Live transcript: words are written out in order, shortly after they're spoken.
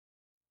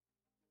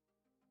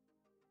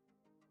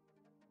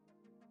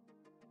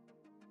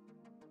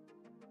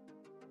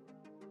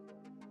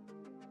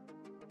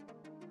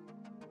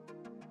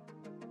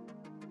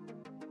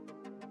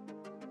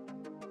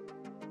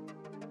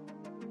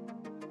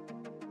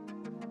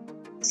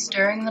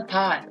Stirring the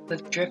pot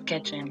with Drip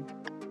Kitchen.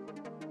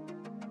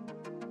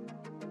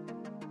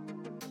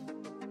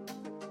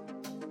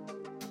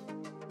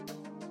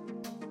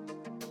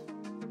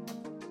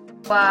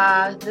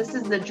 This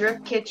is the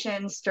Drip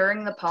Kitchen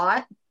Stirring the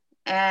Pot,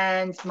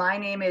 and my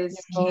name is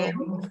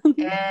Kim,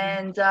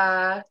 and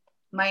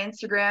my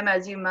Instagram,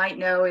 as you might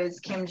know,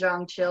 is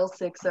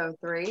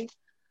KimJongChill603,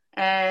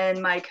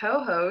 and my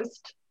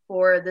co-host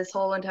for this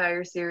whole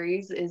entire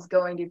series is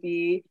going to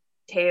be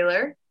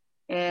Taylor,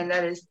 and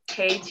that is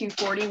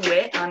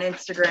K240Wit on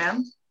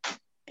Instagram.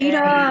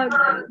 Yo.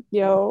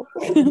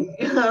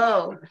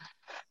 Yo.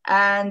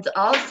 And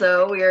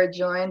also, we are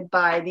joined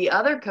by the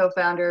other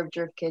co-founder of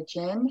Drip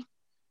Kitchen,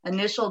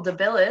 Initial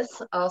Dabilis,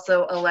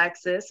 also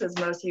Alexis, as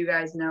most of you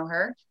guys know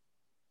her.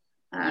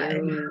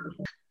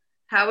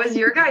 How was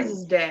your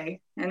guys' day?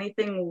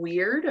 Anything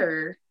weird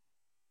or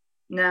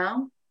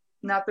no?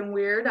 Nothing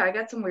weird? I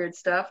got some weird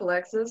stuff.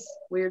 Alexis,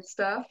 weird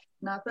stuff?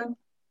 Nothing?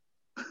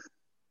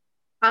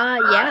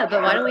 Yeah,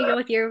 but why don't we go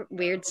with your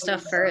weird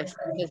stuff first?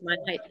 Because mine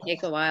might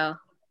take a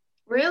while.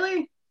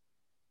 Really?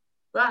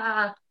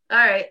 All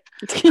right.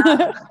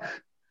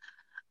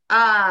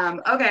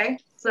 Okay,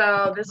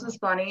 so this was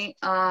funny.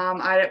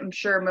 I'm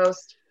sure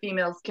most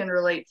females can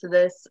relate to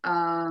this.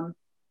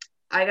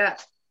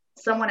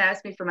 Someone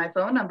asked me for my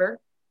phone number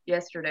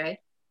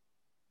yesterday.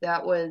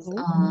 That was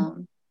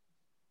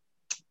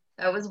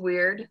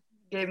weird.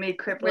 Gave me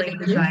crippling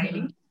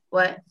anxiety.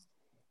 What?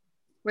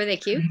 Were they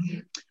cute?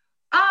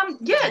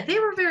 Yeah, they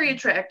were very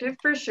attractive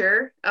for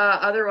sure.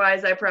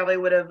 Otherwise, I probably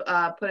would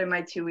have put in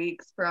my 2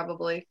 weeks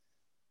probably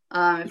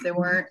if they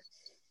weren't.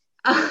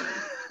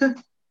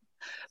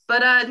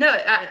 But no,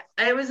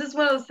 it was just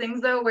one of those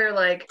things though where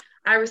like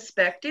I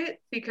respect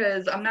it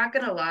because I'm not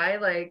gonna lie,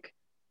 like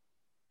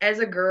as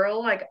a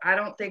girl, like I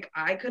don't think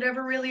I could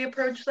ever really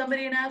approach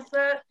somebody and ask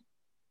that.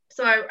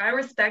 So I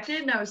respect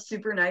it and I was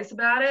super nice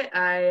about it.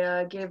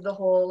 I gave the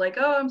whole like,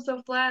 oh, I'm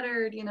so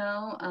flattered, you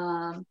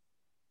know.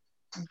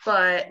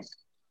 But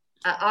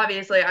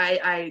obviously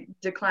I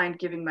declined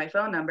giving my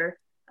phone number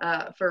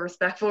for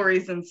respectful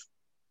reasons.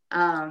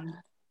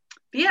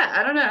 But yeah,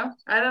 I don't know.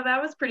 I thought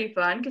that was pretty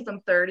fun because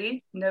I'm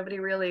 30. Nobody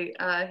really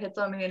hits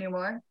on me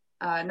anymore.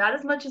 Not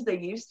as much as they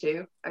used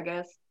to, I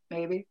guess,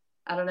 maybe.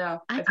 I don't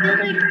know. I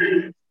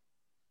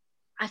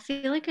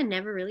feel like I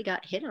never really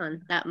got hit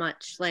on that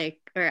much, like,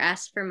 or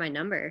asked for my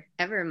number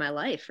ever in my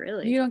life,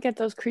 really. You don't get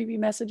those creepy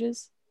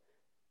messages?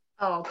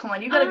 Oh, come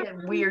on. You gotta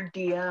get weird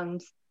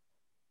DMs.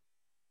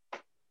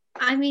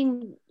 I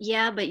mean,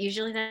 yeah, but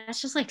usually that's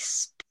just like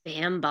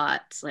spam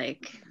bots,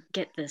 like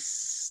get this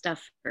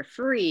stuff for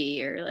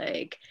free or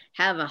like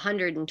have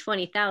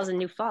 120,000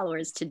 new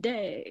followers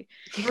today.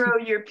 Grow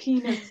your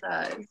penis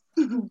size.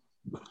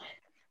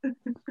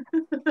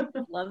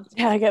 Love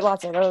Yeah, I get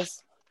lots of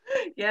those.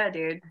 Yeah,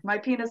 dude. My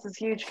penis is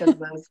huge because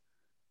of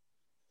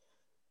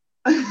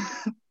those.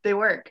 They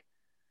work.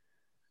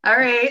 All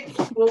right.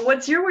 Well,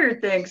 what's your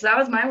weird thing? Because that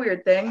was my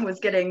weird thing, was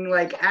getting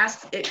like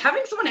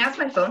having someone ask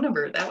my phone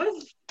number. That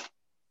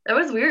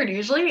was weird.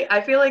 Usually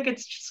I feel like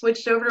it's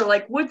switched over to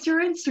like, what's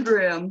your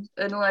Instagram?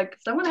 And like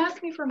someone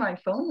asked me for my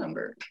phone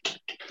number.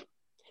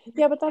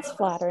 Yeah, but that's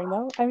flattering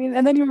though. I mean,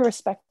 and then you were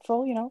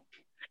respectful, you know?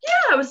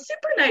 Yeah, it was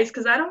super nice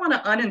because I don't want to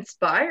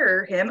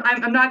uninspire him.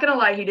 I'm not going to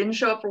lie. He didn't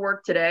show up for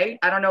work today.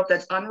 I don't know if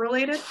that's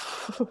unrelated.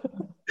 The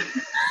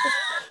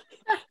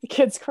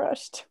kid's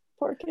crushed.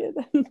 Poor kid.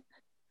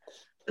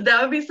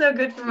 That would be so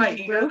good for my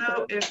ego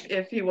though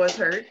if he was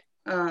hurt.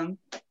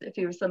 If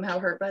he was somehow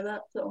hurt by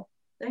that. So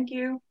thank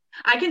you.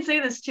 I can say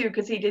this too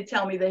because he did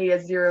tell me that he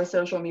has 0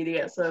 social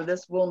media, so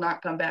this will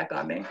not come back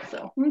on me.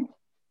 So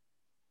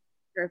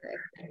perfect.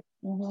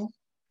 Mm-hmm.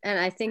 And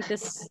I think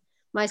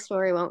my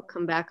story won't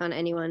come back on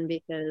anyone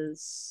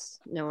because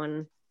no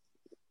one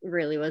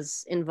really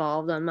was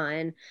involved on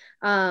mine.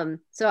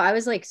 So I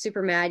was like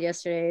super mad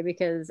yesterday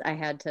because I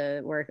had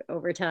to work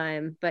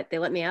overtime, but they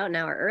let me out an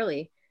hour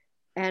early.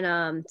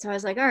 And so I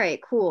was like, all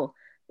right, cool.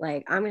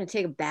 Like, I'm going to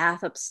take a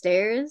bath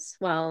upstairs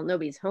while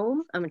nobody's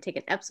home. I'm going to take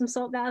an Epsom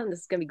salt bath, and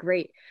this is going to be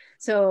great.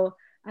 So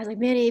I was like,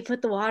 Manny,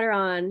 put the water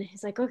on.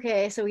 He's like,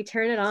 okay. So we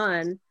turn it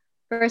on.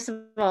 First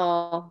of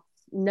all,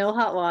 no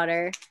hot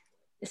water.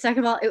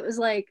 Second of all, it was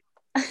like,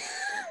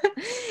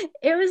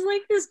 it was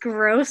like this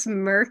gross,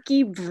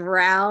 murky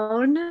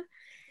brown.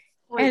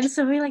 Wait, and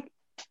so we like.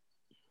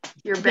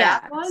 Your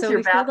bath was? So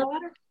your bath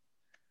water?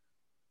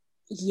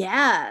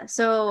 Yeah,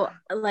 so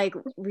like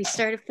we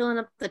started filling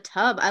up the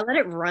tub. I let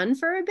it run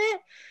for a bit,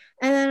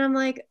 and then I'm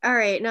like, all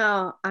right,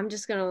 no, I'm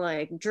just gonna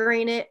like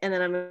drain it, and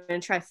then I'm gonna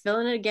try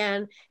filling it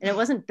again. And it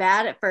wasn't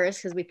bad at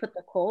first because we put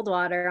the cold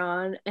water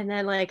on, and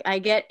then like I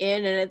get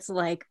in and it's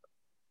like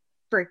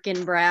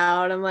freaking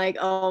brown. I'm like,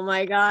 oh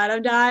my god,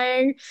 I'm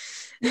dying.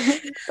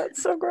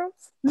 That's so gross.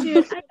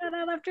 Dude, I got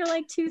out after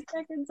like 2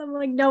 seconds. I'm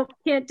like, nope,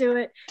 can't do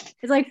it.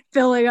 It's like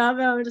filling up,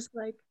 and I'm just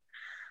like,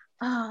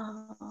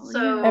 oh.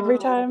 So every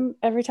time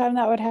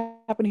that would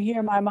happen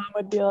here, my mom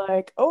would be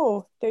like,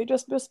 oh, they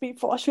just must be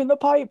flushing the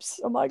pipes.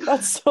 I'm like,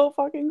 that's so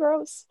fucking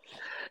gross.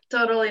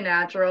 Totally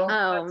natural.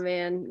 Oh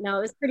man, no,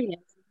 it was pretty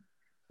nasty.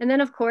 And then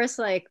of course,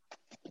 like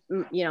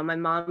my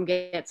mom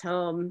gets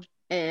home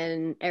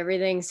and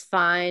everything's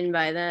fine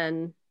by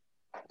then.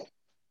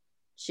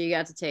 She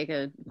got to take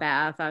a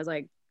bath. I was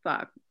like,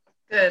 fuck.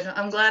 Good.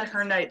 I'm glad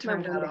her night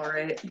turned out all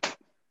right.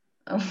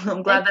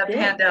 I'm glad that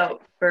panned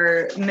out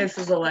for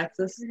Mrs.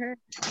 Alexis.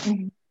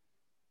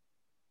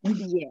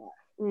 Yeah.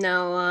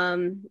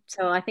 No,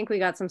 so I think we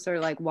got some sort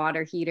of like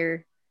water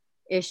heater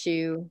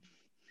issue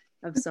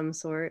of some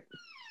sort.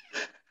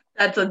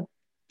 That's a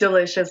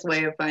delicious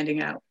way of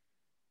finding out.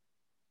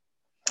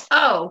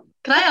 Oh,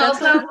 can I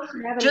also,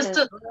 just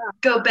to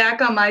go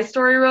back on my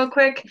story real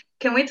quick,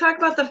 can we talk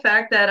about the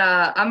fact that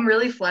I'm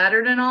really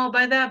flattered and all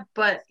by that,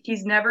 but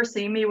he's never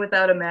seen me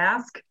without a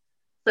mask?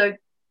 So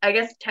I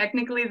guess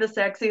technically the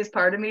sexiest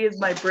part of me is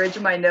my bridge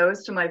of my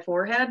nose to my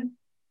forehead.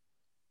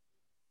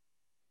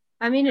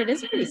 I mean, it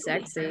is pretty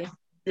sexy.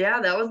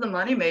 Yeah, that was the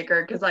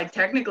moneymaker, because like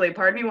technically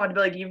part of me wanted to be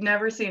like, you've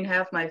never seen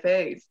half my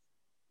face.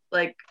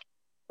 Like,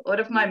 what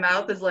if my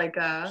mouth is like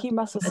He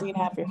must have seen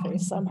half your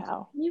face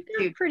somehow. You've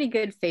got pretty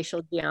good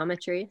facial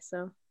geometry,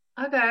 so.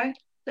 Okay,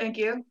 thank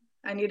you.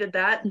 I needed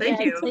that.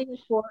 Thank you. I'd say your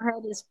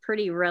forehead is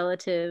pretty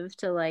relative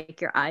to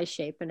like your eye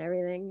shape and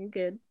everything. You're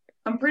good.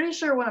 I'm pretty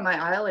sure one of my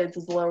eyelids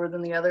is lower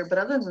than the other, but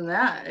other than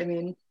that, I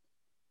mean,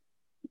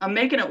 I'm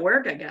making it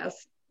work, I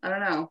guess. I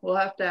don't know. We'll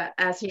have to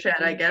ask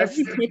Chad, I guess.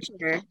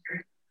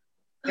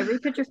 Every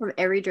picture from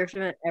every drift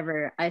event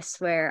ever, I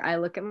swear, I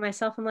look at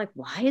myself, I'm like,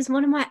 why is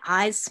one of my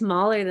eyes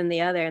smaller than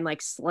the other and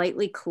like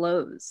slightly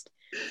closed?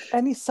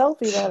 Any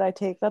selfie that I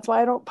take, that's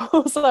why I don't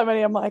post that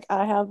many. I'm like,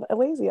 I have a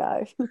lazy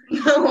eye.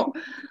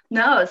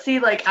 No. See,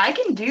 like I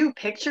can do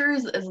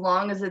pictures as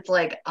long as it's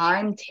like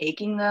I'm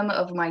taking them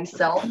of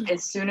myself.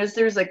 As soon as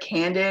there's a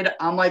candid,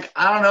 I'm like,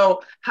 I don't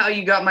know how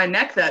you got my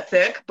neck that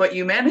thick, but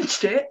you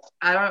managed it.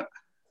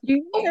 Do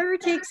you ever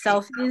take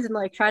selfies and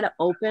like try to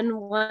open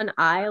one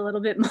eye a little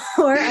bit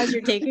more as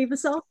you're taking the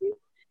selfie?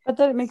 But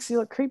then it makes you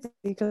look creepy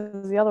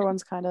because the other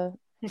one's kind of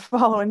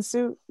following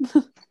suit.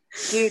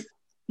 Dude,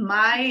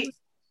 my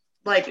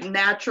like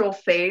natural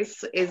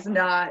face is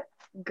not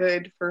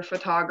good for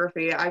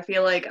photography. I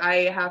feel like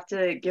I have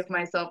to give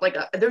myself like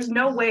there's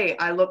no way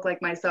I look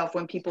like myself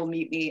when people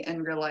meet me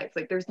in real life.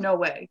 Like there's no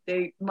way.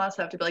 They must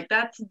have to be like,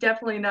 that's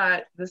definitely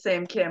not the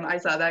same Kim. I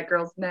saw that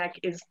girl's neck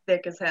is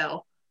thick as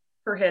hell.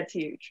 Her head's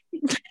huge.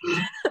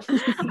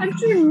 I'm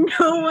sure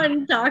no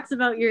one talks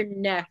about your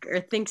neck or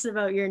thinks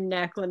about your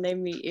neck when they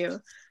meet you.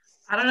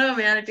 I don't know,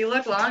 man. If you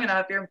look long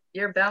enough,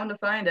 you're bound to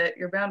find it.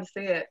 You're bound to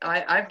see it.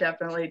 I've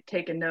definitely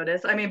taken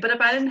notice. I mean, but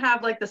if I didn't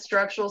have like the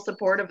structural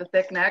support of a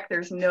thick neck,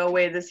 there's no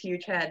way this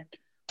huge head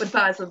would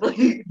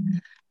possibly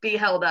be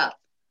held up.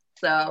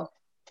 So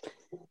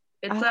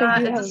it's I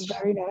think you have a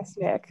very nice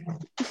neck.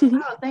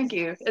 Oh, thank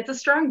you. It's a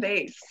strong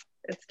base.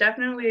 It's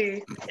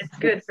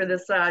good for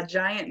this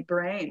giant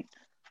brain.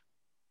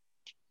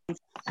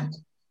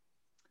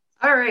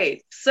 All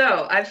right,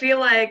 so I feel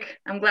like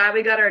I'm glad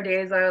we got our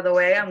days out of the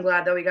way. I'm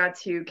glad that we got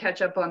to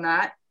catch up on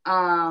that.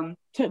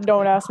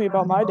 Don't ask me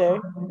about my day.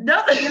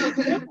 No,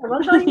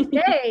 what about your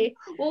day?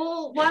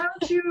 Well, why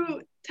don't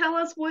you tell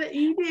us what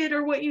you did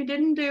or what you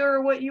didn't do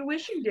or what you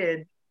wish you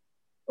did?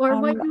 Or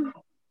what you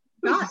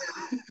got?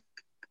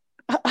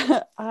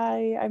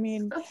 I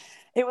mean,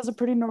 it was a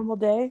pretty normal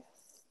day.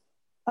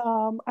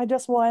 I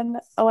just won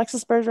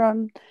Alexis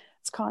Bergeron's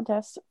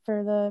contest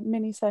for the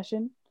mini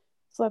session,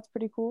 so that's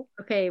pretty cool.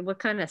 Okay, what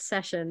kind of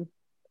session?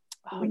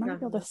 I'm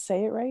not able to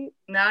say it right.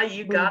 No,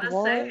 you gotta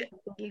say it.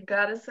 You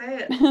gotta say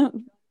it.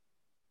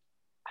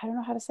 I don't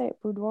know how to say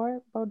it.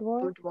 Boudoir,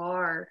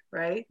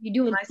 right? You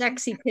doing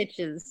sexy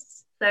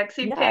pitches.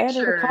 Sexy pictures. I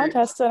entered a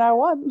contest and I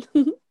won.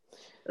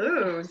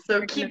 Ooh,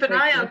 so keep an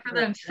eye out for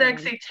them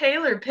sexy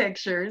Taylor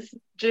pictures.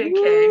 JK.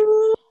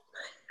 Woo!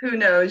 Who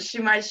knows? She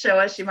might show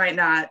us, she might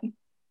not.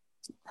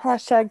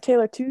 Hashtag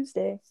Taylor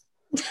Tuesday.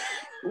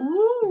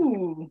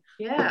 Ooh,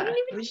 yeah,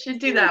 we should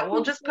do that.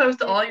 We'll just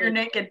post all your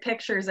naked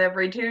pictures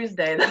every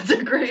Tuesday. That's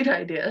a great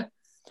idea.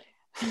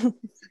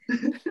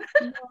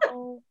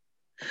 No.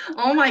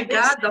 Oh my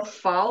God, the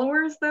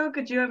followers though?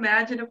 Could you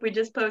imagine if we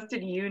just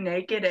posted you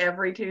naked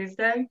every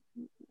Tuesday?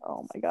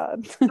 Oh my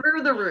God.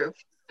 Through the roof.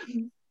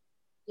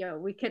 Yo,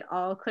 we could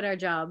all quit our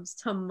jobs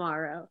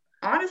tomorrow.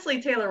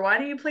 Honestly, Taylor, why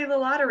do you play the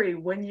lottery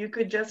when you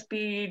could just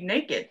be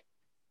naked?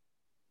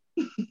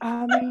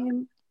 I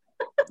mean,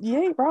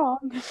 you ain't wrong.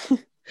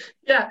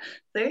 Yeah,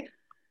 see?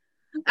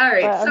 All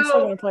right, but I'm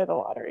still gonna play the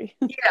lottery.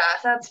 Yeah,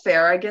 that's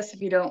fair. I guess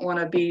if you don't want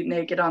to be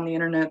naked on the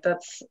internet,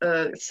 that's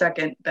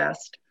second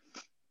best.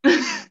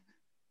 All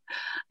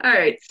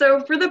right,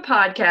 so for the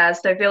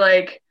podcast, I feel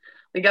like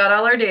we got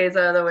all our days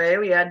out of the way.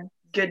 We had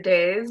good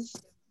days,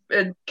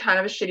 kind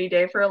of a shitty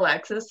day for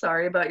Alexis.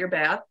 Sorry about your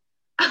bath.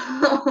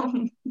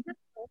 But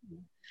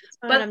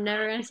I'm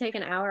never going to take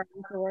an hour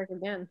for work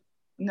again.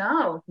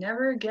 No,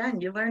 never again.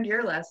 You learned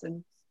your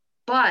lesson.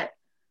 But,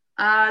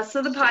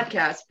 so the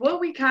podcast, what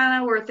we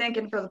kind of were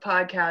thinking for the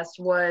podcast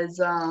was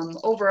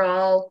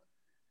overall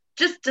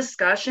just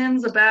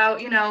discussions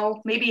about,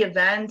 maybe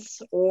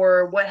events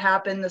or what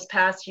happened this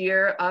past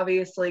year.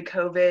 Obviously,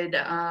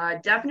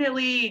 COVID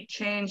definitely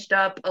changed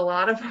up a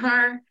lot of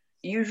our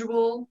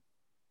usual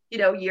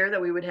year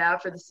that we would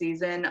have for the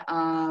season.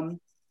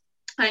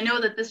 I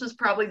know that this was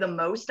probably the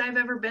most I've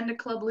ever been to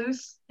Club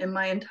Loose in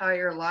my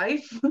entire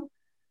life.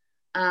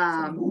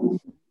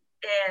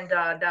 And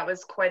that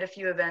was quite a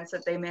few events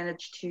that they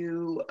managed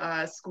to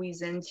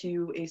squeeze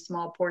into a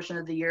small portion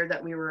of the year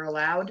that we were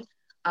allowed.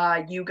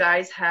 You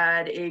guys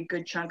had a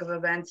good chunk of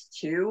events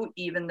too,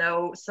 even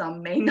though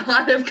some may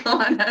not have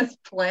gone as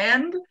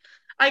planned,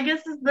 I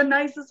guess is the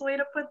nicest way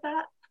to put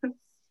that.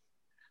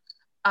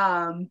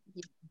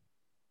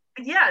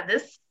 Yeah,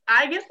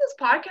 I guess this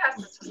podcast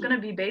is just going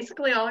to be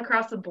basically all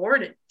across the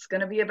board. It's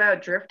going to be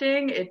about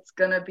drifting. It's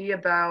going to be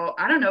about,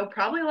 I don't know,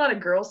 probably a lot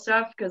of girl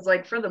stuff because,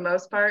 like, for the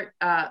most part,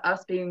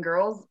 us being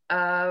girls,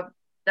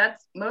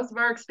 that's most of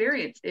our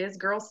experience is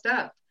girl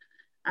stuff.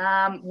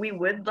 We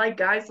would like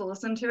guys to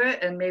listen to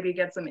it and maybe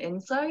get some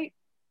insight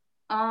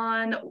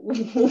on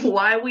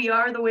why we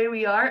are the way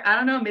we are. I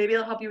don't know. Maybe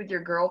it'll help you with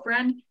your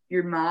girlfriend,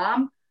 your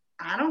mom.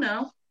 I don't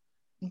know.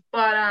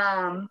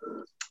 But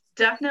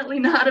definitely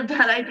not a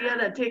bad idea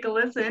to take a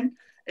listen.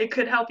 It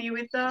could help you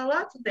with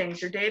lots of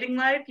things. Your dating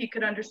life. You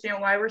could understand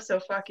why we're so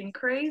fucking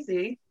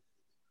crazy.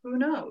 Who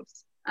knows?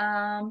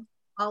 All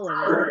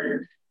of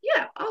it.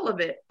 Yeah, all of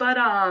it.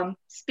 But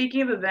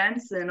speaking of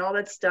events and all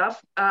that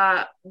stuff,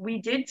 we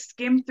did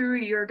skim through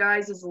your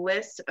guys'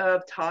 list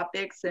of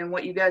topics and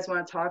what you guys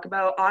want to talk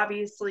about.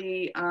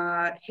 Obviously,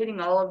 hitting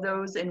all of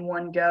those in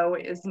one go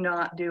is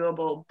not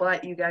doable,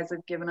 but you guys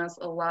have given us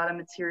a lot of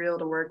material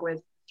to work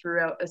with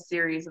throughout a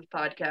series of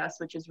podcasts,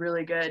 which is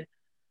really good.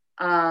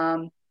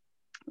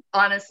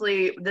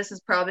 Honestly, this is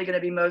probably going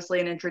to be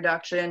mostly an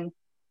introduction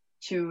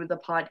to the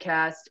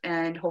podcast,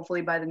 and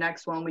hopefully by the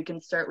next one we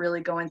can start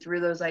really going through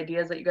those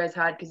ideas that you guys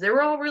had, because they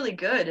were all really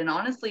good. And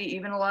honestly,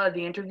 even a lot of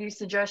the interview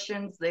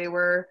suggestions,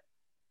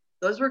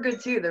 those were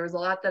good too. There was a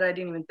lot that I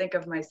didn't even think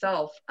of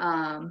myself.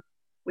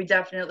 We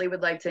definitely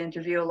would like to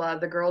interview a lot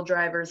of the girl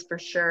drivers for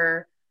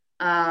sure.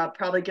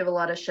 Probably give a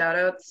lot of shout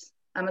outs,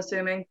 I'm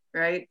assuming,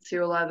 right, to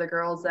a lot of the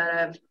girls that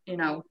have,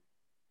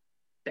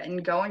 been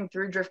going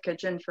through Drift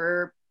Kitchen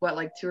for what,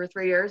 like 2 or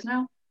 3 years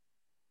now?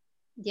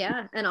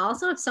 Yeah. And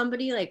also, if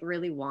somebody like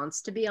really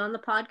wants to be on the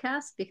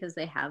podcast because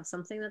they have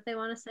something that they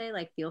want to say,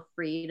 like, feel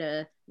free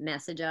to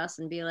message us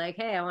and be like,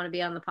 hey, I want to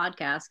be on the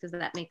podcast, because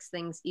that makes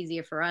things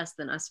easier for us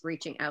than us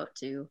reaching out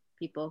to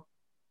people.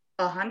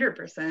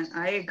 100%.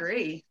 I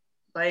agree.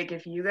 Like,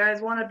 if you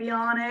guys want to be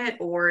on it,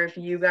 or if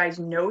you guys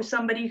know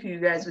somebody who you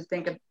guys would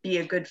think would be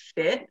a good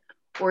fit,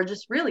 or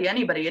just really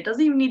anybody. It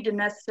doesn't even need to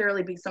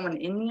necessarily be someone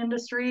in the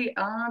industry.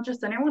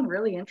 Just anyone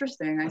really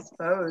interesting, I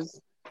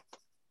suppose.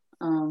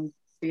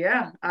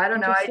 Yeah, I don't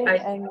know.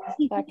 And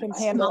that can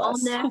handle small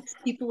us. necks,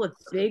 people with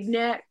big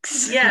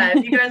necks. Yeah,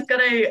 if you guys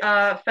got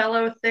a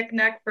fellow thick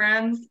neck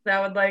friends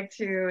that would like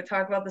to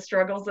talk about the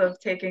struggles of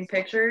taking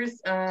pictures,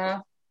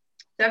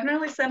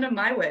 definitely send them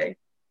my way.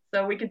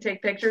 So we can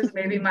take pictures.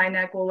 Maybe my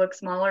neck will look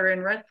smaller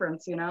in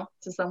reference, to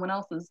someone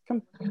else's.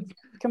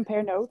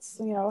 Compare notes,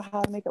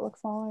 how to make it look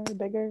smaller or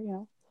bigger,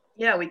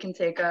 Yeah, we can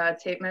take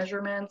tape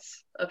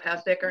measurements of how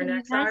thick our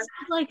necks are.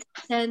 Like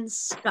send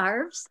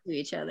scarves to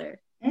each other.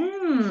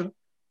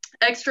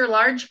 Extra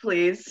large,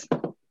 please.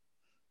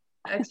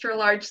 Extra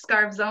large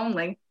scarves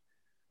only.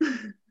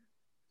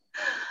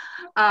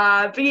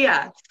 But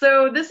yeah,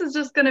 so this is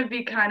just going to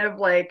be kind of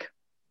like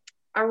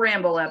a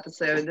ramble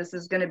episode. This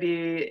is going to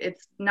be,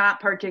 it's not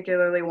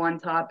particularly one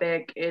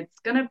topic. It's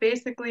going to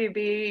basically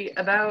be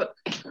about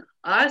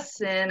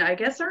us and I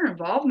guess our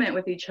involvement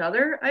with each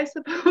other, I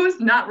suppose.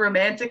 Not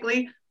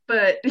romantically,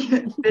 but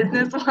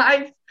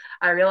business-wise.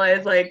 I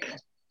realize like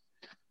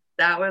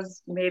that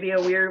was maybe a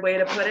weird way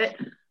to put it.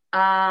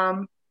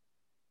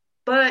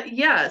 But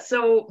yeah,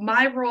 so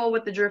my role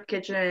with the Drift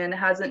Kitchen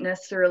hasn't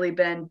necessarily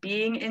been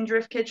being in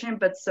Drift Kitchen,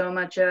 but so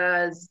much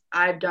as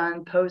I've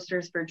done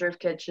posters for Drift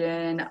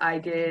Kitchen. I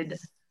did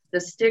the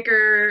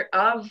sticker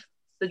of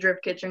the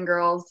Drift Kitchen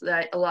girls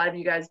that a lot of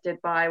you guys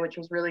did buy, which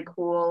was really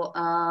cool.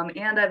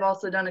 And I've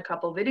also done a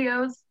couple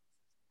videos,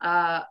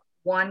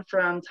 one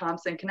from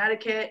Thompson,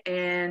 Connecticut,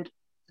 and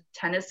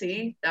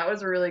Tennessee. That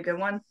was a really good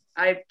one.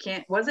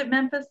 Was it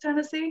Memphis,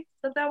 Tennessee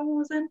that one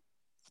was in?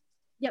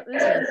 Yep, it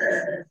was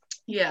Memphis.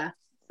 Yeah,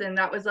 and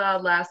that was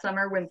last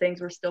summer when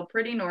things were still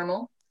pretty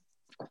normal.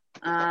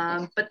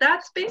 But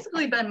that's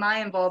basically been my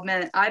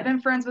involvement. I've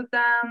been friends with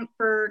them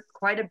for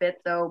quite a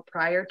bit, though,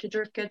 prior to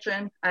Drift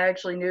Kitchen. I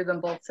actually knew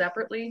them both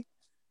separately.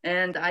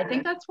 And I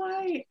think that's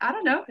why, I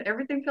don't know,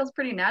 everything feels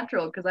pretty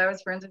natural, because I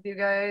was friends with you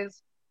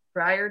guys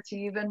prior to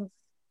even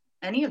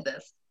any of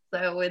this.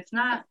 So it's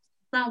not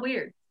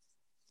weird.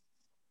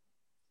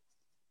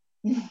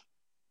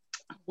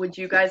 Would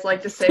you guys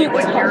like to say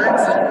what your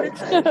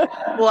involvement?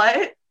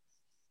 What?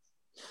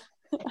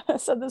 I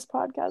said this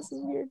podcast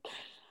is weird.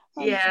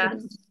 Yeah,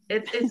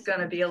 it's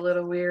gonna be a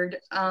little weird.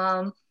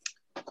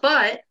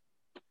 But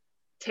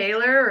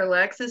Taylor or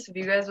Alexis, if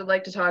you guys would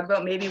like to talk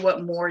about maybe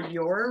what more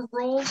your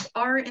roles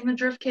are in the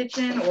Drift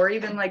Kitchen, or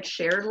even like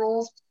shared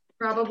roles,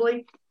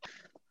 probably.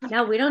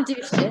 No, we don't do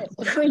shit.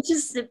 We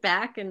just sit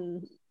back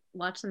and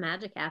watch the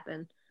magic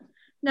happen.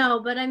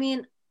 No, but I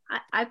mean,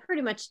 I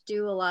pretty much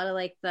do a lot of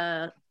like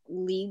the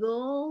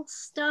legal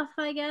stuff,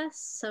 I guess.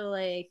 So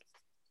like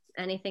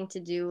anything to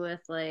do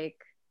with like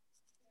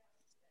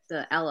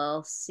the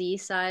LLC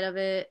side of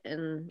it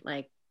and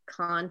like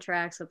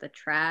contracts with the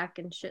track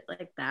and shit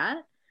like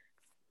that.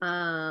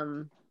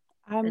 I'm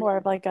more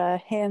of like a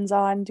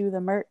hands-on, do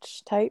the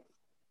merch type.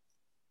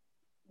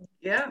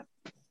 Yeah.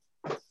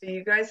 So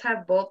you guys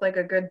have both like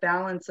a good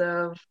balance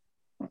of,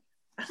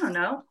 I don't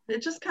know,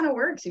 it just kind of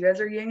works. You guys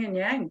are yin and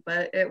yang,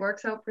 but it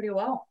works out pretty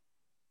well.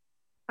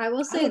 I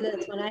will say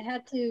this, when I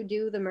had to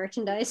do the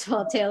merchandise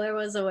while Taylor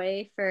was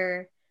away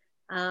for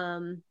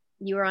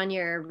you were on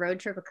your road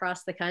trip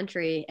across the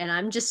country, and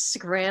I'm just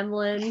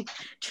scrambling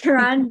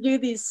trying to do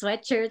these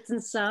sweatshirts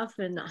and stuff,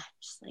 and I'm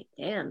just like,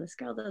 damn, this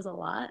girl does a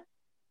lot.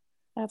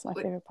 That's my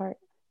favorite part.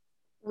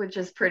 Which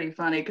is pretty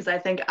funny because I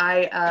think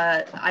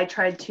I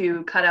tried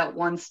to cut out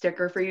one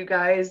sticker for you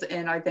guys,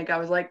 and I think I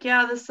was like,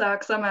 yeah, this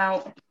sucks, I'm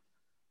out.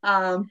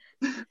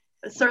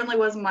 It certainly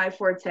wasn't my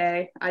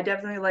forte. I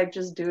definitely like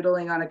just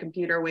doodling on a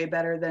computer way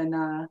better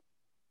than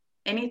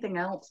anything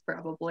else,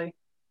 probably.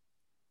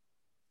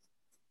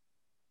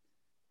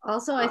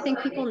 Also, I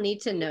think people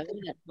need to know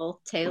that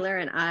both Taylor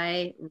and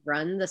I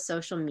run the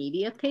social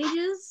media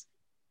pages.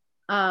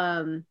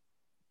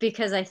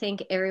 Because I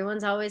think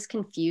everyone's always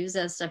confused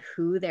as to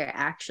who they're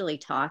actually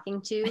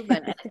talking to,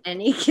 but at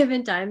any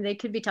given time, they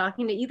could be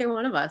talking to either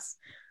one of us.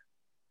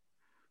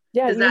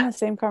 Yeah, you're in the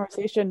same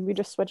conversation. We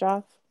just switch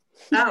off.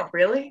 Oh,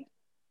 really?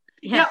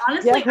 Yeah,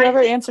 honestly. Yeah, whoever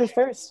answers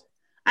first.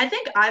 I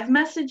think I've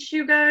messaged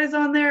you guys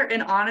on there,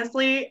 and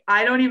honestly,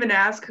 I don't even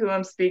ask who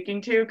I'm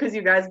speaking to because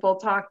you guys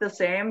both talk the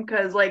same.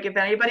 Because, like, if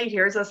anybody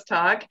hears us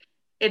talk,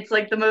 it's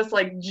like the most,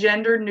 like,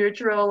 gender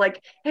neutral,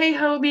 like, hey,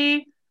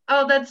 homie.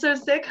 Oh, that's so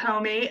sick,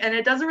 homie. And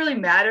it doesn't really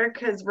matter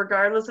because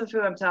regardless of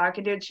who I'm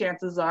talking to,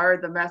 chances are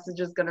the message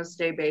is going to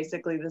stay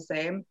basically the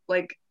same.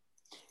 Like,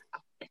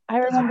 I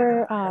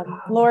remember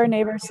Laura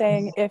Neighbor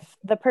saying if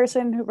the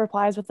person who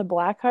replies with the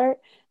black heart,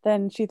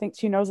 then she thinks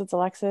she knows it's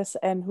Alexis,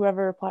 and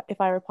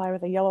if I reply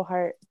with a yellow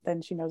heart,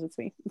 then she knows it's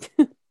me.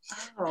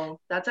 Oh,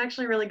 that's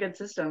actually a really good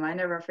system. I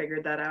never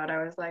figured that out.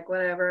 I was like,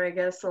 whatever, I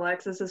guess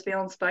Alexis is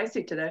feeling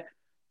spicy today.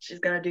 She's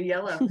going to do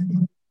yellow.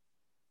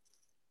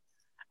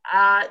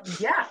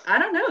 Yeah, I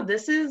don't know.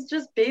 This is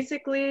just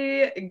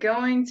basically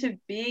going to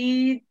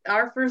be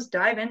our first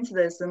dive into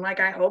this. And like,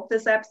 I hope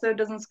this episode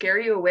doesn't scare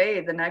you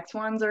away. The next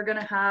ones are going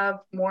to have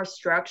more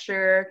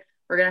structure.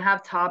 We're going to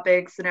have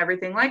topics and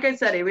everything. Like I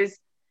said, it was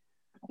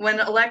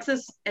when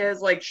Alexis is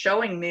like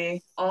showing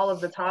me all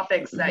of the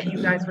topics that you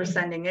guys were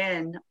sending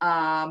in.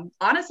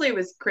 Honestly, it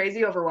was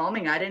crazy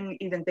overwhelming. I didn't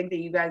even think that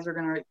you guys were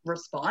going to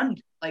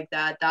respond like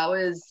that. That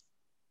was,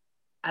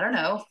 I don't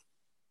know.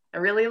 I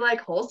really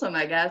like wholesome,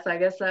 I guess. I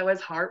guess that was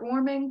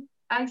heartwarming,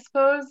 I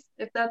suppose,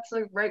 if that's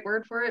the right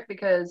word for it.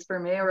 Because for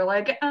me, we're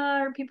like,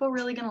 are people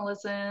really going to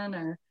listen?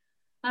 Or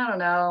I don't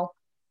know.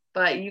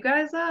 But you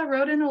guys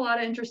wrote in a lot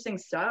of interesting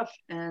stuff.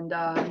 And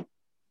I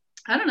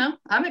don't know.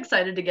 I'm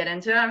excited to get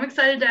into it. I'm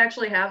excited to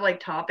actually have like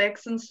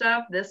topics and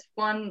stuff. This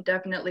one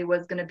definitely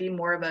was going to be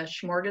more of a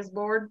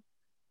smorgasbord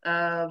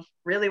of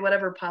really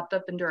whatever popped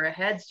up into our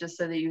heads, just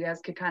so that you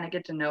guys could kind of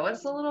get to know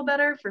us a little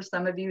better. For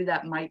some of you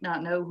that might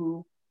not know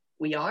who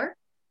we are.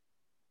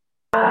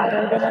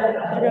 They're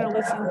gonna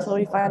listen until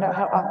we find out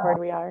how awkward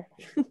we are.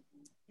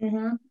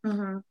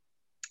 And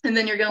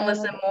then you're gonna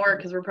listen more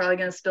because we're probably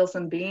gonna spill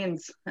some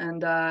beans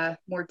and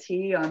more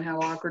tea on how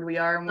awkward we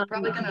are, and we're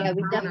probably gonna.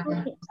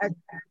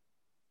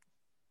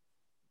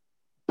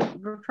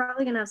 We're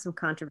probably gonna have some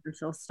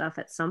controversial stuff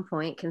at some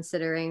point,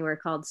 considering we're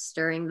called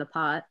Stirring the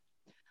Pot.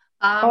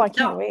 I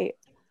can't wait.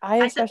 I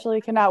especially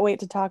cannot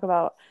wait to talk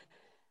about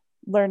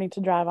learning to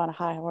drive on a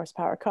high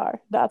horsepower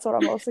car. That's what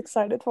I'm most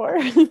excited for.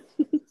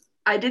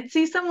 I did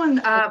see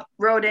someone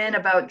wrote in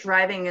about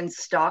driving in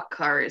stock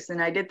cars,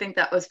 and I did think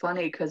that was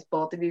funny because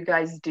both of you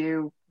guys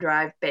do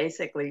drive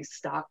basically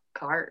stock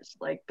cars.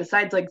 Like,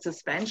 besides like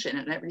suspension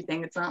and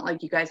everything, it's not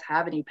like you guys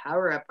have any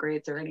power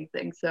upgrades or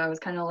anything. So I was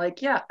kind of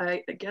like, yeah,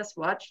 I guess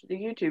watch the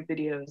YouTube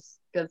videos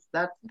because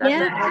that's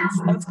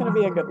gonna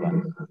be a good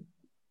one.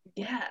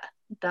 Yeah.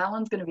 That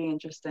one's going to be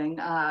interesting.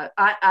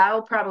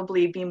 I'll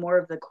probably be more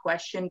of the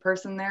question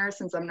person there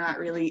since I'm not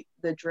really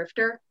the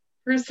drifter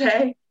per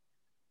se.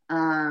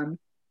 But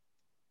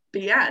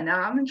yeah,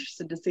 now I'm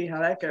interested to see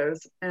how that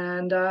goes.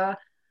 And I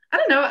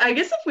don't know, I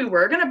guess if we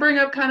were going to bring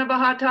up kind of a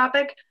hot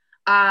topic,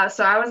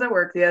 so I was at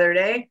work the other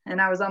day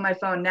and I was on my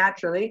phone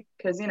naturally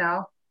because, you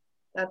know,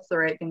 that's the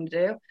right thing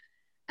to do.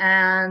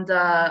 And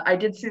I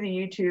did see the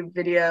YouTube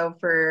video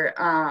for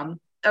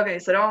okay,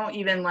 so don't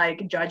even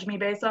like judge me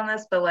based on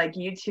this, but like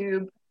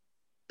YouTube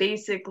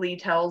basically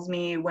tells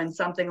me when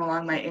something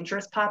along my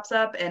interest pops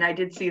up. And I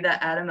did see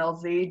that Adam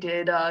LZ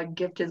did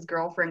gift his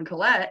girlfriend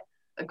Colette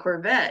a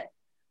Corvette,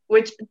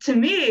 which to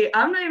me,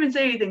 I'm not even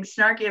saying anything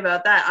snarky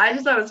about that. I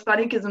just thought it was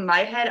funny because in my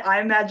head, I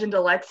imagined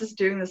Alexis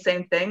doing the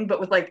same thing, but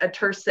with like a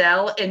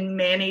Tercel and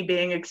Manny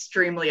being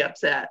extremely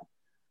upset.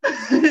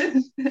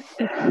 And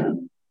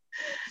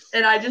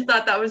I just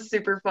thought that was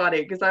super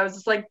funny because I was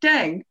just like,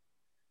 dang.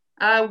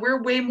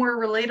 We're way more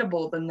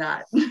relatable than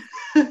that.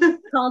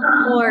 called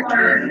poor,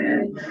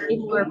 Kim. Way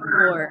more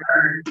poor.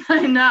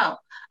 I know.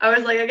 I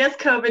was like, I guess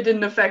COVID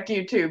didn't affect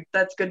YouTube.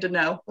 That's good to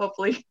know.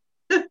 Hopefully.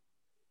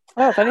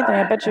 Oh, if anything,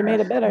 I bet you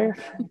made it better.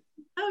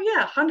 Oh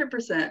yeah,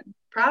 100%.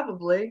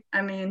 Probably.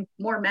 I mean,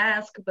 more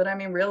mask, but I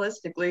mean,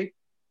 realistically,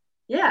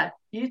 yeah,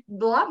 a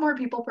lot more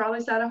people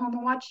probably sat at home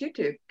and watched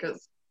YouTube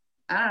because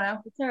I don't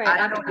know. It's all right.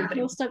 After I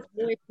post up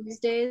Taylor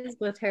Tuesdays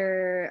with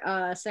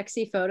her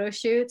sexy photo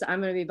shoots,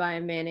 I'm gonna be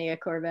buying Manny a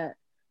Corvette.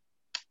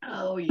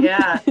 Oh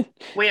yeah.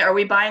 Wait, are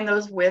we buying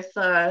those with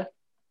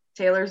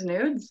Taylor's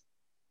nudes?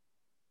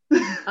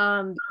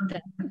 The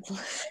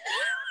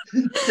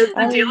Does the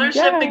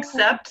dealership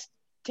accept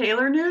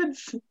Taylor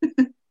nudes?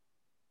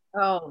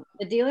 Oh,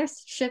 the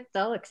dealership,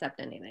 they'll accept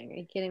anything. Are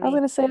you kidding me? I was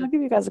gonna say I'll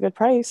give you guys a good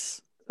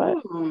price, but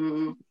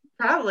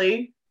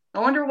probably. I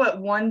wonder what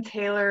one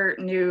Taylor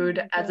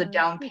nude as a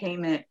down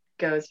payment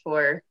goes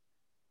for.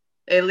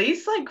 At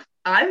least like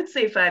I would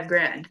say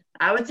 $5,000.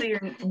 I would say your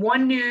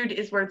one nude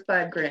is worth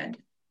 $5,000.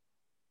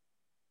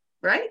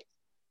 Right?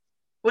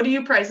 What are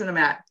you pricing them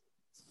at?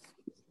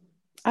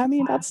 I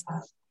mean I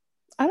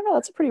don't know,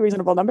 that's a pretty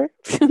reasonable number.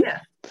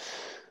 Yeah.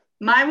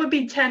 Mine would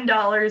be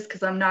 $10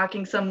 because I'm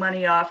knocking some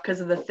money off because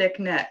of the thick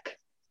neck.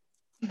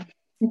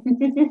 No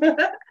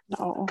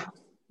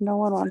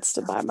one wants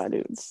to buy my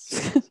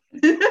nudes.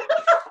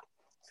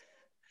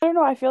 I don't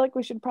know. I feel like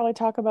we should probably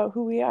talk about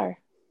who we are.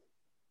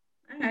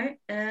 All right.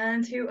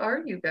 And who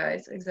are you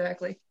guys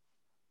exactly?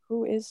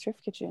 Who is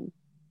Drift Kitchen?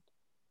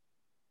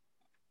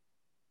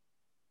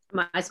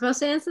 Am I supposed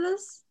to answer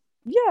this?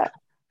 Yeah.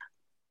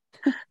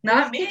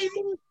 Not me.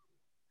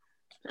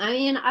 I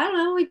mean, I don't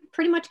know. We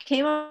pretty much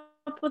came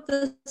up with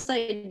this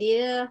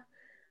idea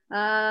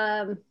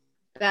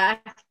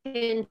back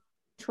in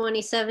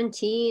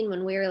 2017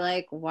 when we were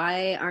like,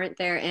 why aren't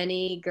there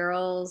any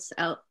girls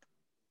out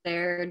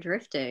there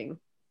drifting?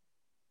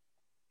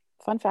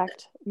 Fun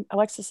fact,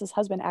 Alexis's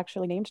husband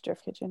actually named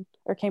Drift Kitchen,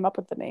 or came up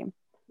with the name.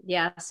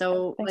 Yeah,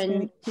 so Thanks, when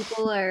Manny.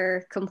 people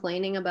are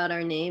complaining about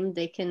our name,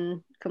 they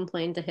can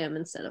complain to him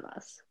instead of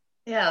us.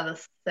 Yeah, the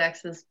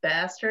sexist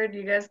bastard.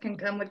 You guys can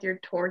come with your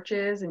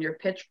torches and your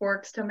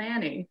pitchforks to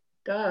Manny.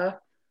 Duh.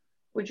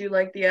 Would you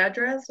like the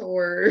address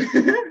or?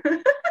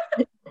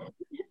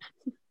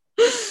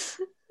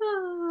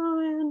 Oh,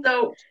 man.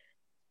 So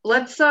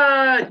let's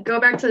go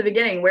back to the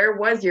beginning. Where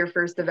was your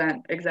first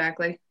event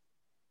exactly?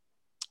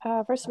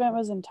 First event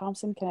was in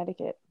Thompson,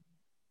 Connecticut.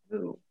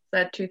 Ooh, is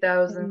that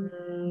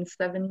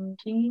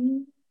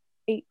 2017?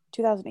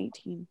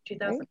 2018. 2018.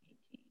 Right?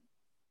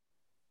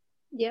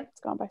 Yep.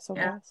 It's gone by so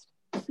fast.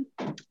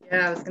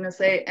 Yeah, I was gonna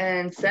say,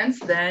 and since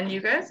then,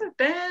 you guys have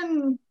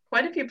been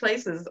quite a few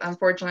places,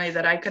 unfortunately,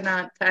 that I could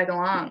not tag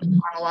along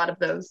on a lot of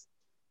those.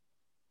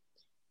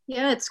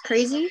 Yeah, it's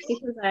crazy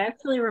because I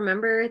actually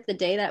remember the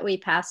day that we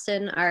passed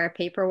in our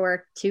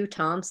paperwork to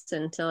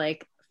Thompson to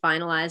like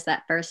finalize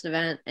that first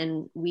event,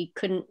 and we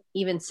couldn't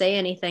even say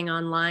anything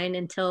online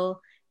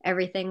until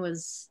everything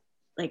was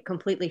like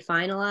completely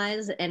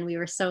finalized, and we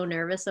were so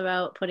nervous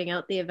about putting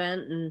out the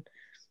event and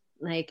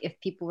like if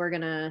people were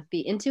gonna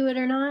be into it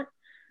or not,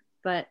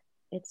 but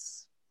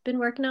it's been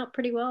working out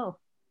pretty well.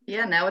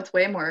 Yeah, now it's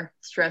way more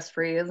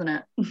stress-free, isn't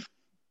it?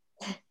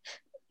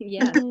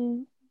 Yeah.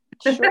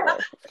 Sure.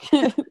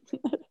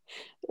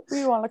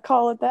 We want to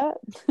call it that.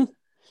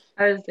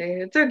 I would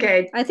say it's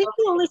okay. I think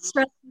the only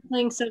stressful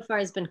thing so far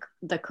has been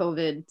the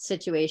COVID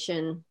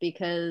situation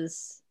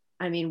because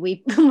I mean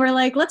we're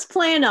like, let's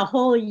plan a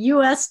whole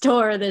US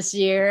tour this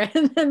year,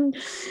 and then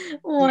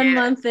one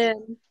month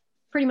in,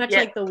 pretty much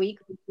like the week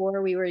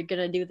before we were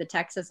gonna do the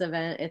Texas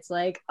event, it's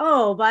like,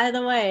 oh, by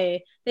the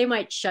way, they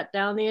might shut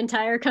down the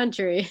entire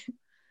country.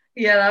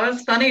 Yeah, that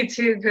was funny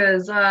too,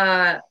 because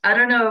I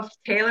don't know if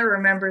Taylor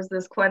remembers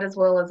this quite as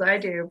well as I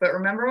do, but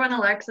remember when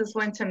Alexis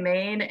went to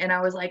Maine and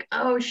I was like,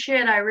 oh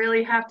shit, I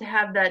really have to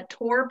have that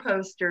tour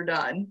poster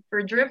done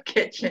for Drift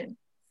Kitchen.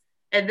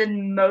 And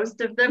then most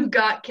of them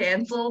got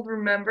canceled,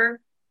 remember?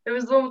 It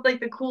was the one with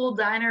like the cool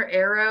diner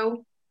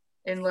arrow,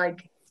 and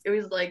like it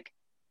was like,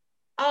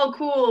 oh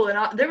cool,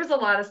 and there was a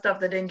lot of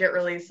stuff that didn't get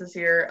released this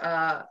year.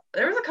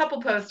 There was a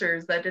couple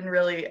posters that didn't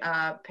really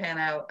pan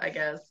out, I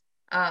guess.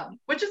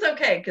 Which is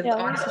okay because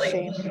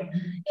honestly,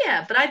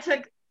 yeah, but I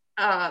took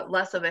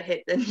less of a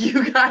hit than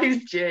you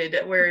guys did,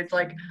 where it's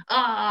like,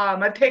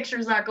 my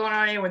picture's not going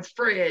on anyone's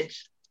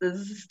fridge. This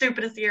is the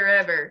stupidest year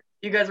ever.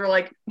 You guys were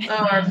like,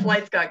 oh, our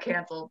flights got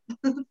canceled.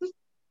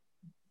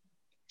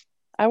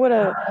 I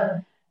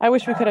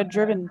wish we could have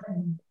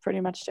driven pretty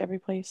much to every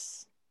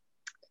place.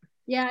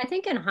 Yeah, I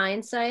think in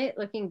hindsight,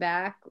 looking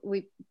back,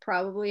 we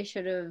probably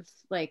should have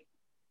like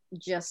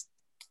just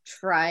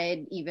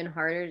tried even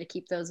harder to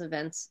keep those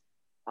events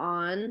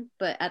on,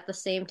 but at the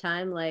same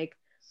time, like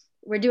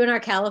we're doing our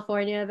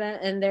California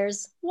event and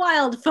there's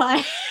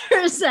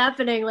wildfires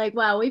happening. Like,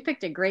 wow, we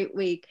picked a great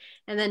week.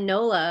 And then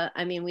NOLA,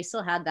 I mean, we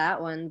still had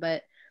that one,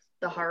 but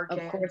the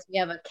hurricane. Of course, we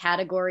have a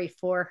Category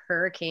 4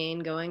 hurricane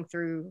going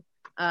through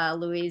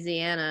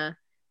Louisiana,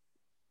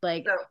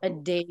 like a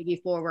day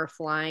before we're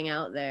flying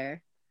out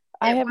there.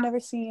 I have never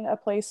seen a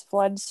place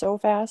flood so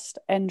fast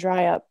and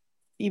dry up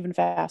even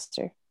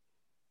faster.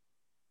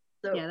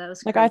 So Yeah, that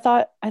was Like crazy.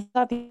 I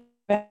thought the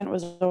event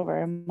was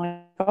over. I'm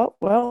like, oh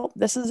well,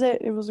 this is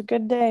it. It was a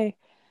good day.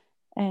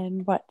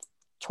 And what,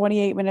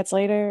 28 minutes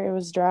later, it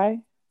was dry.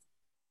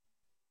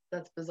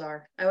 that's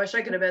bizarre. I wish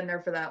I could have been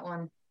there for that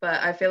one,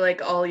 but I feel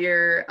like all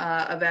your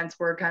events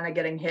were kind of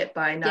getting hit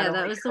by not Yeah, that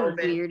only was the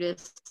COVID.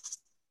 weirdest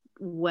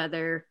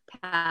weather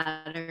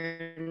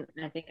pattern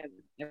I think I've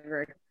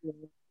ever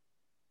experienced.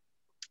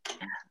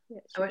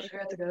 I wish I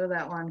got to go to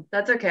that one.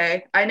 That's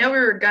okay. I know we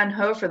were gun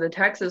ho for the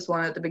Texas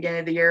one at the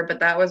beginning of the year,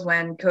 but that was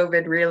when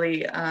COVID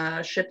really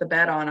shit the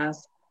bed on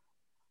us.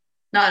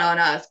 Not on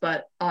us,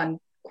 but on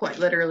quite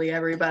literally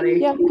everybody.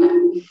 Yeah.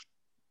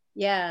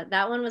 Yeah,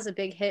 that one was a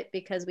big hit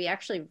because we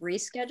actually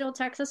rescheduled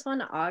Texas one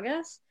to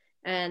August,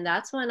 and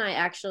that's when I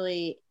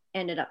actually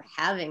ended up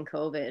having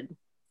COVID.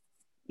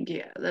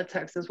 Yeah, the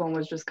Texas one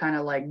was just kind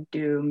of like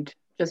doomed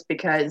just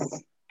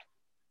because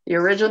the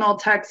original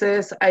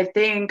Texas, I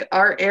think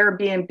our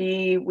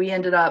Airbnb, we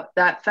ended up,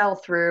 that fell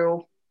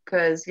through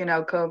because, you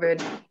know,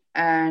 COVID.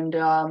 And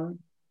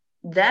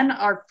then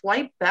our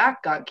flight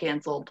back got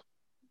canceled.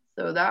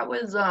 So that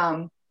was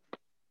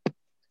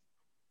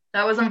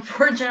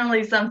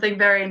unfortunately something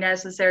very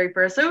necessary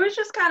for us. So it was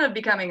just kind of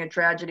becoming a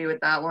tragedy with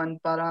that one.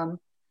 But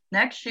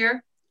next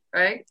year,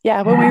 right?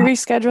 Yeah, when we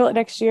reschedule it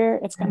next year,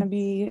 it's going to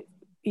be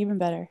even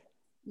better.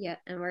 Yeah,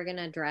 and we're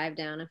gonna drive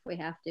down if we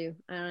have to.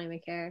 I don't even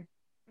care.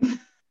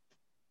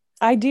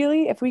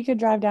 Ideally, if we could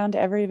drive down to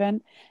every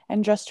event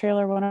and just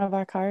trailer one of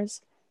our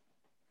cars,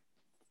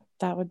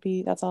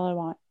 that's all I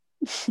want.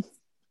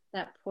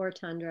 That poor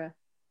Tundra.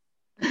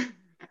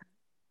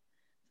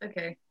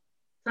 Okay.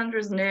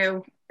 Sandra's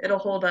new. It'll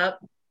hold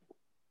up.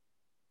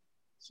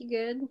 She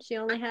good. She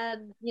only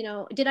had,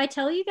 did I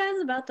tell you guys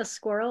about the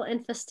squirrel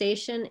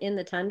infestation in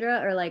the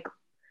tundra or like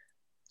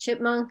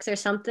chipmunks or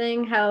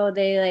something? How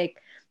they like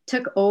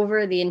took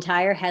over the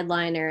entire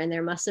headliner and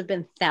there must have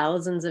been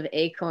thousands of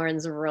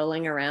acorns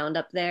rolling around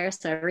up there.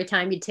 So every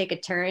time you'd take a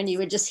turn, you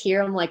would just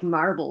hear them like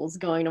marbles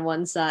going to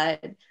one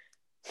side.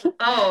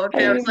 Oh,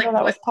 okay. I was like,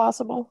 that was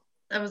possible.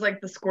 That was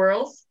like the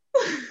squirrels.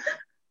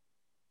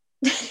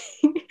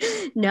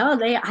 No,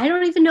 I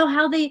don't even know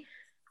how do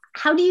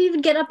you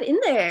even get up in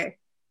there?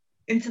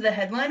 Into the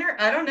headliner?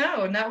 I don't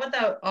know. Not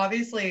without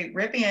obviously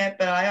ripping it,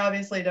 but I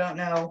obviously don't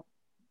know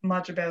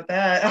much about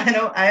that.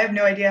 I have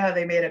no idea how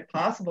they made it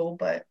possible,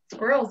 but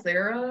squirrels,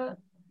 they're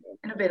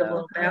innovative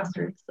little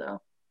bastards,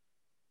 so.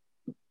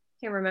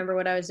 Can't remember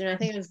what I was doing. I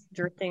think it was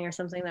drifting or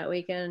something that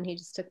weekend and he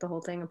just took the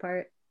whole thing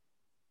apart.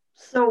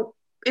 So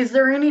is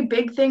there any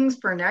big things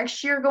for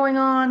next year going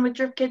on with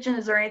Drift Kitchen?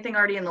 Is there anything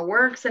already in the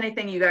works?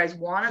 Anything you guys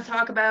want to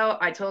talk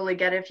about? I totally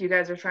get it if you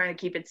guys are trying to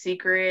keep it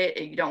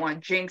secret, you don't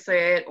want to jinx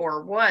it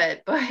or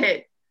what,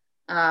 but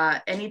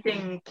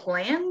anything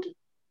planned?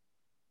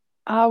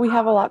 We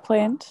have a lot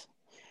planned.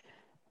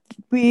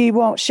 We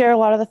won't share a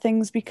lot of the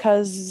things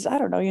because, I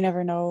don't know, you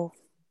never know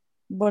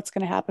what's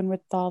going to happen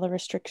with all the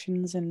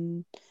restrictions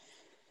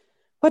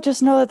but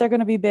just know that they're going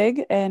to be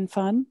big and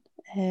fun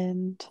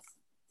and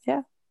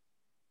yeah.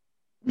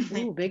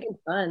 Ooh, big and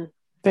fun.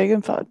 Big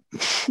and fun.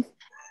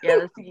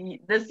 Yeah,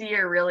 this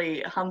year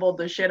really humbled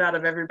the shit out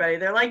of everybody.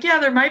 They're like, yeah,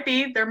 there might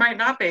be, there might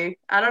not be.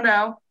 I don't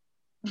know.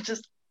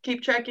 Just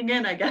keep checking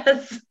in, I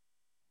guess.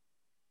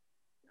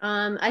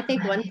 I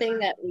think one thing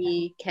that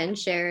we can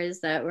share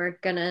is that we're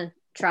gonna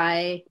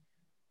try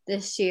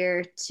this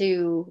year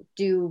to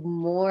do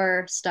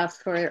more stuff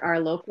for our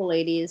local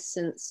ladies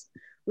since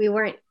we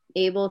weren't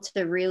able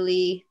to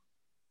really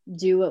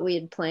do what we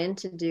had planned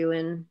to do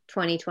in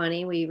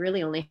 2020. We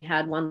really only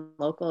had one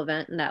local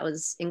event, and that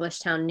was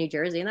Englishtown, New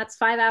Jersey, and that's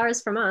 5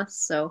 hours from us.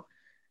 So,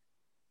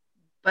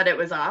 but it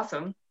was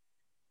awesome.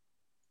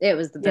 It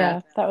was the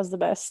best. Yeah, that was the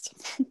best.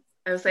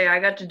 I would say I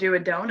got to do a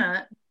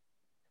donut.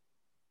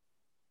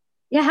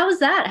 Yeah, how was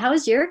that? How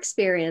was your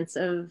experience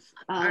of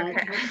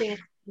okay.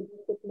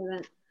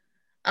 event?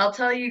 I'll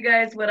tell you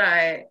guys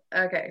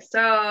okay.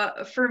 So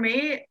for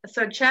me,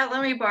 Chat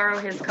let me borrow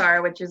his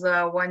car, which is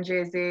a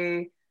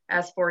 1JZ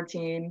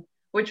S14,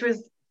 which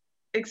was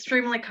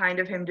extremely kind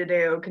of him to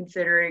do,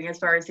 considering as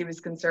far as he was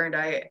concerned,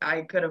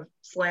 I could have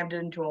slammed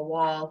it into a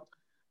wall.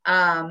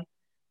 But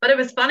it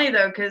was funny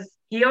though, because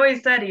he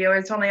always told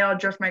me, oh,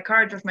 drift my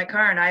car.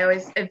 And I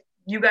always, if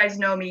you guys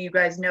know me, you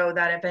guys know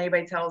that if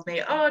anybody tells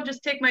me, oh,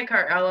 just take my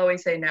car, I'll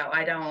always say no.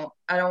 I don't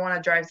want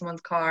to drive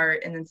someone's car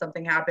and then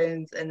something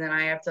happens and then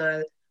I have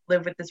to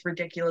live with this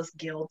ridiculous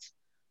guilt.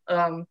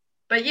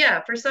 But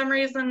yeah, for some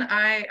reason,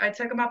 I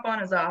took him up on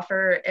his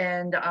offer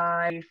and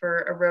for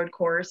a road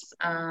course,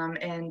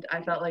 and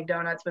I felt like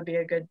donuts would be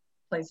a good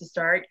place to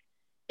start.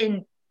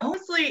 And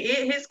honestly,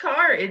 his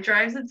car, it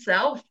drives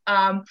itself.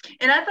 And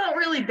I felt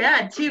really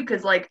bad too,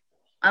 because like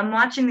I'm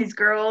watching these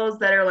girls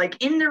that are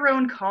like in their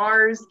own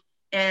cars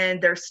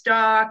and they're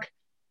stock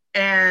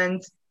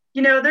and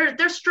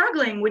they're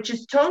struggling, which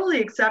is totally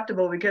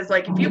acceptable because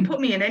like if you put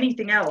me in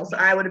anything else,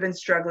 I would have been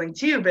struggling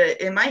too. But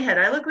in my head,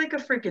 I look like a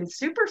freaking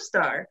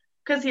superstar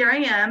because here I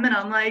am and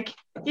I'm like,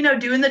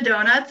 doing the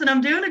donuts and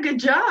I'm doing a good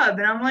job.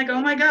 And I'm like,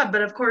 oh my God.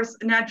 But of course,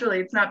 naturally,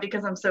 it's not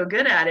because I'm so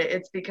good at it.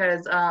 It's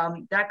because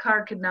that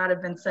car could not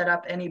have been set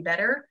up any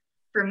better.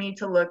 for me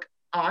to look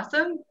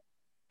awesome.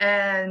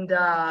 And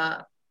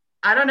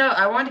I don't know.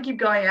 I wanted to keep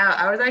going out.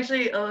 I was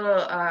actually a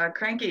little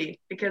cranky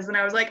because then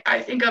I was like, I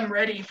think I'm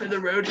ready for the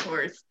road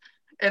course.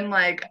 And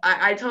like,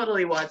 I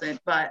totally wasn't.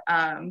 But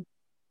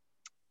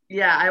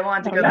yeah, I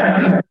wanted to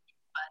go.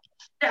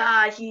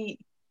 I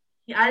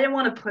didn't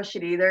want to push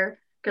it either.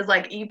 Because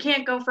like, you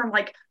can't go from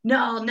like, no,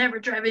 I'll never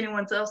drive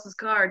anyone else's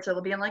car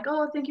to being like,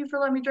 oh, thank you for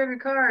letting me drive your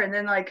car. And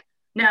then like,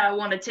 no, I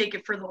want to take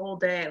it for the whole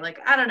day. Like,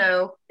 I don't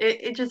know.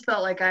 It just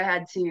felt like I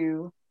had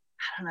to,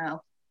 I don't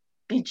know,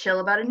 be chill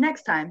about it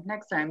next time,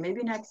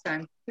 maybe next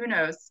time. Who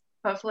knows?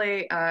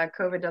 Hopefully,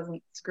 COVID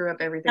doesn't screw up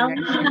everything. Tell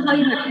them how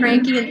you were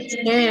cranky in the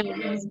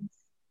stands.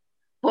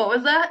 What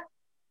was that?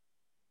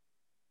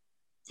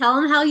 Tell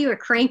them how you were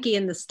cranky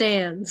in the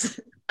stands.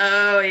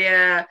 Oh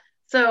yeah.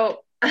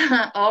 So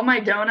all my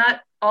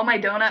donut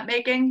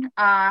making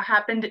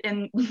happened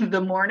in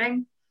the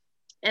morning,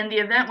 and the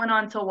event went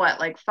on till what,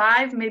 like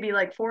 5, maybe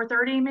like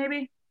 4:30,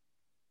 maybe.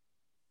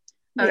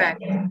 Okay.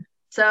 Yeah.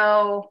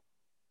 So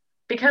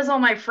because all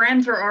my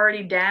friends were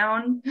already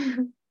down,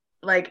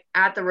 like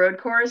at the road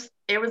course,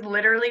 it was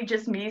literally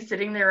just me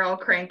sitting there all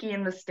cranky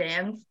in the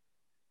stands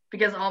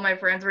because all my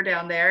friends were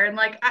down there. And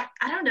like,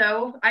 I don't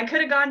know, I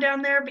could have gone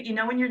down there, but you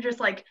know, when you're just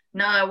like,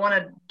 no, I want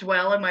to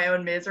dwell in my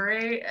own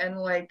misery. And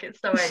like,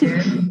 so I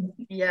did.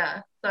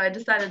 Yeah. So I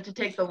decided to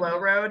take the low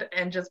road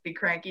and just be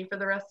cranky for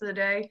the rest of the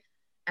day.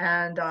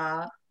 And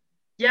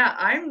yeah,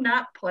 I'm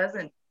not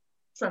pleasant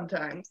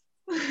sometimes.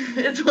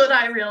 It's what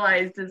I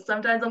realized is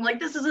sometimes I'm like,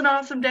 this is an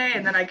awesome day,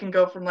 and then I can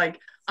go from like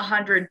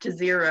 100 to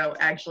 0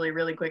 actually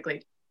really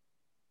quickly.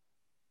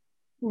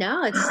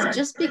 No, it's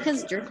just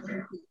because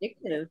drifting is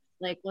addictive.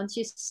 Like once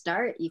you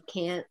start, you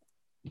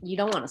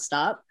don't want to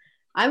stop.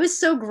 I was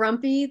so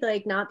grumpy,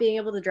 like not being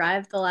able to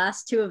drive the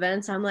last 2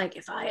 events. I'm like,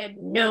 if I had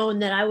known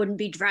that I wouldn't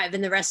be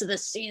driving the rest of the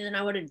season,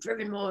 I would have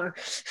driven more.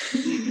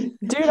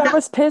 Dude, I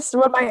was pissed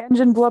when my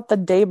engine blew up the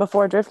day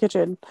before Drift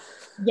Kitchen.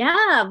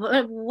 Yeah,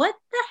 but what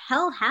the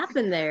hell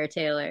happened there,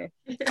 Taylor?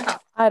 Yeah.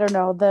 I don't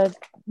know. The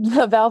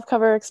valve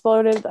cover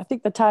exploded. I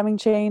think the timing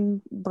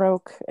chain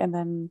broke, and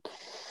then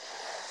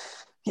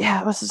yeah,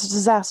 it was a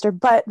disaster.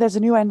 But there's a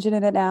new engine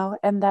in it now,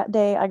 and that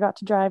day I got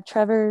to drive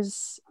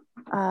Trevor's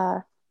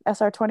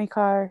SR20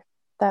 car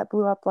that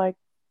blew up like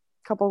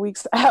a couple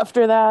weeks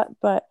after that,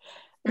 but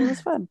it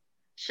was fun.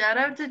 Shout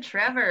out to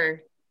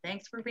Trevor.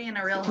 Thanks for being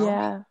a real homie.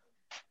 Yeah.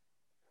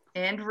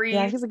 And Reese.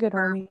 Yeah, he's a good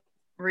homie.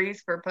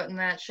 Reese for putting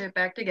that shit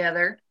back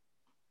together.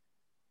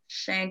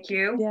 Thank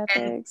you. Yeah,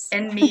 thanks.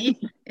 And Meat.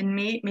 And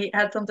Meat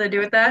had something to do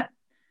with that.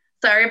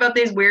 Sorry about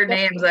these weird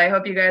names. I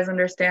hope you guys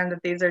understand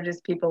that these are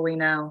just people we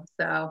know.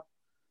 So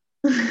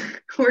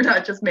we're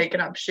not just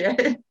making up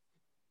shit.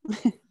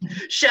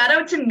 Shout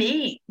out to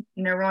Meat.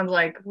 And everyone's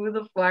like,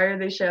 why are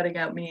they shouting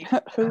out Meat?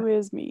 Who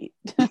is Meat?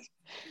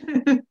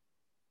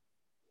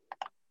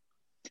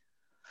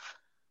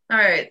 All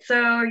right.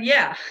 So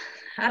yeah,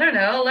 I don't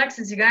know.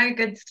 Alexis, you got any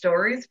good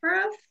stories for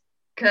us?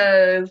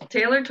 Because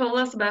Taylor told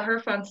us about her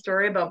fun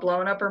story about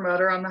blowing up her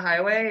motor on the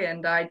highway,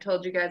 and I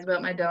told you guys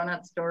about my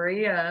donut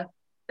story.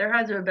 There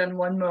had to have been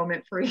one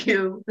moment for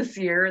you this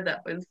year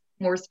that was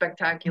more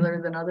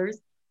spectacular than others.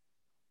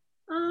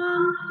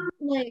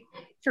 Like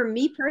for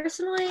me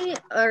personally,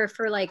 or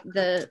for like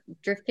the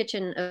Drift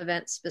Kitchen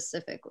event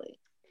specifically?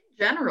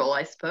 In general,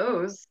 I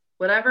suppose.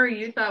 Whatever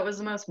you thought was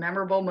the most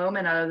memorable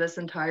moment out of this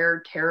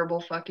entire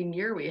terrible fucking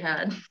year we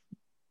had.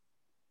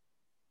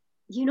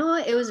 You know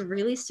what? It was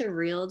really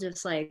surreal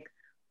just like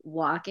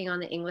walking on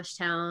the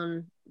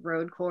Englishtown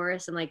road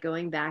course and like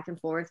going back and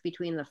forth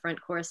between the front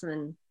course and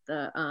then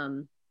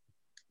the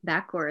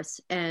back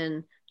course,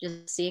 and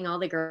just seeing all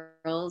the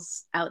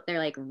girls out there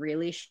like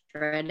really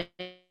shredding.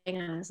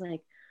 And I was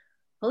like,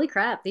 holy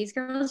crap, these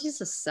girls used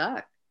to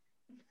suck.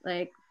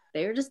 Like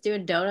they were just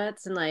doing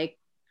donuts and like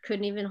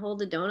couldn't even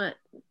hold a donut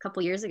a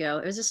couple years ago.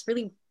 It was just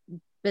really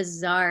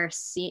bizarre.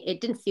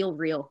 It didn't feel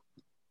real.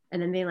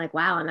 And then being like,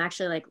 wow, I'm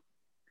actually like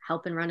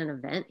helping run an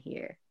event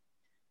here.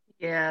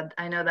 Yeah,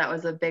 I know that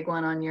was a big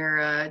one on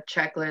your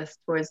checklist,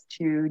 was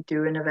to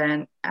do an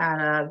event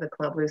at the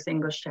Club Loose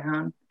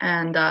Englishtown.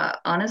 And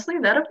honestly,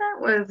 that event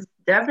was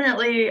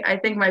definitely, I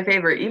think, my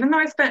favorite. Even though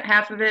I spent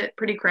half of it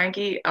pretty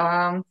cranky,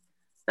 that one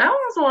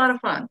was a lot of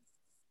fun.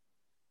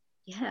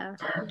 Yeah,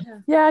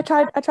 I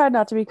tried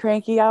not to be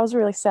cranky. I was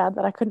really sad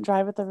that I couldn't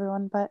drive with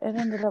everyone, but it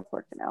ended up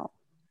working out.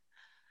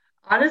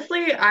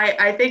 Honestly,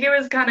 I think it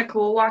was kind of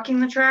cool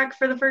walking the track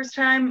for the first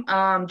time,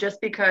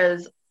 just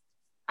because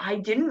I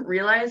didn't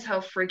realize how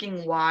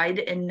freaking wide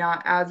and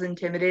not as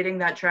intimidating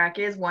that track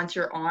is once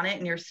you're on it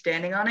and you're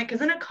standing on it.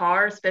 Because in a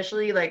car,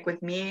 especially like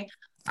with me,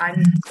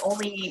 I'm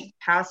only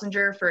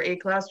passenger for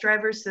A-class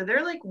drivers, so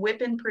they're like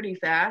whipping pretty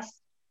fast,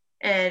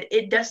 and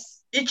it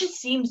just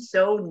seems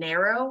so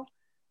narrow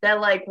that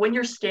like when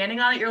you're standing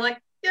on it, you're like,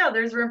 yeah,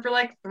 there's room for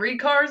like 3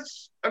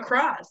 cars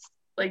across.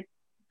 Like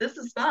this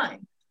is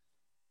fine.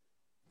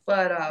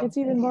 But it's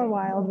even more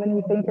wild when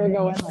you think you're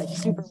going like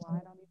super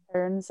wide on these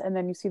turns, and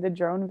then you see the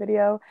drone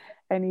video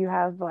and you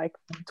have like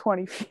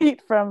 20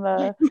 feet from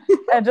the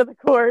edge of the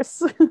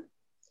course.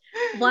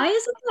 Why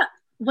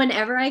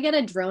whenever I get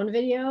a drone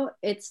video,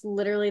 it's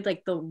literally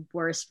like the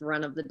worst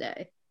run of the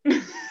day.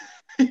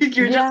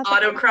 You're just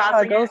how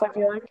autocrossing it goes, it. I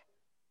feel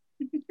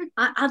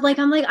like.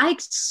 I'm like, I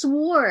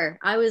swore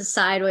I was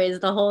sideways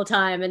the whole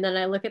time. And then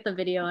I look at the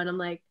video and I'm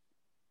like,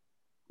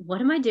 what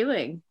am I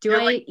doing? Do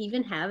You're I like,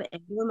 even have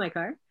angle in my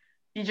car?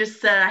 you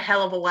just set a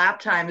hell of a lap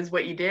time is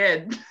what you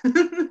did.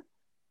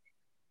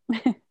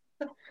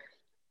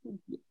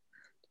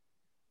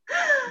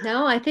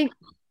 No, I think,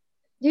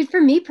 dude, for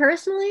me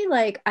personally,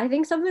 like, I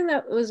think something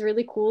that was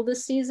really cool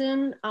this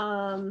season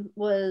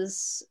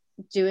was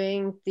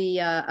doing the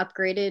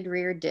upgraded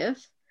rear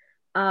diff.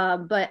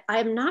 But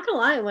I'm not gonna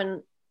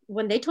lie,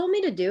 when they told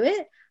me to do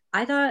it,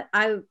 I thought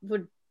I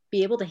would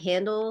be able to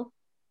handle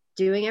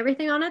doing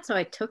everything on it. So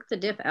I took the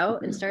diff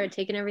out and started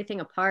taking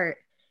everything apart.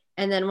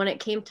 And then when it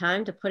came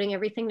time to putting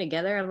everything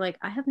together, I'm like,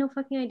 I have no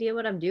fucking idea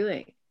what I'm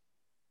doing.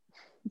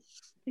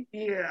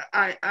 Yeah,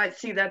 I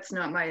see. That's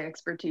not my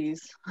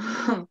expertise.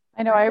 I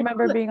know. I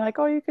remember being like,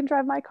 "Oh, you can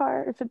drive my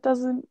car if it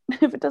doesn't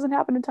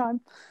happen in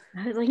time."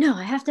 I was like, no,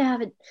 I have to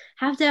have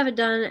it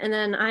done. And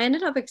then I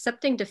ended up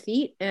accepting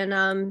defeat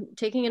and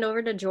taking it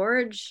over to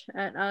George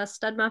at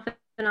Stud Muffin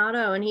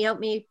Auto, and he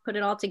helped me put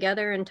it all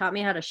together and taught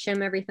me how to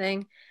shim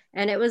everything.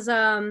 And it was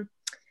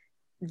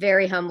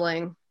very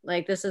humbling.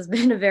 Like, this has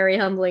been a very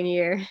humbling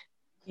year.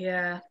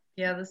 Yeah,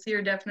 this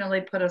year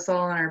definitely put us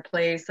all in our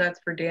place.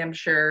 That's for damn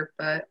sure.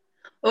 But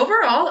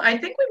overall, I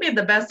think we made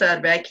the best out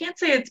of it. I can't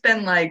say it's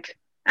been like,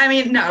 I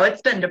mean, no,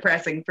 it's been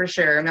depressing for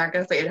sure. I'm not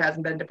gonna say it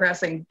hasn't been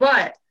depressing,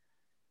 but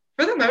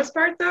for the most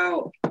part,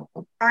 though,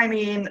 I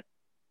mean,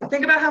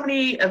 think about how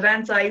many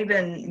events I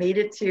even made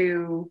it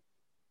to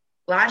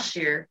last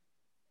year,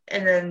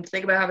 and then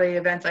think about how many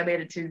events I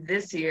made it to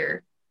this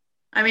year.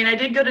 I mean, I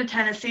did go to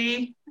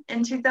Tennessee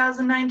in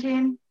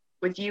 2019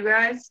 with you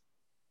guys,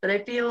 but I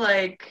feel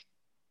like,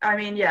 I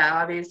mean, yeah,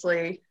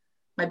 obviously,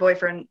 my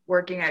boyfriend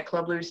working at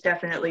Club Loose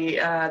definitely,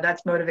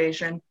 that's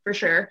motivation for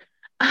sure.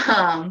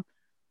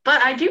 But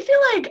I do feel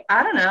like,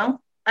 I don't know,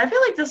 I feel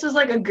like this was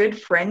like a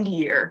good friend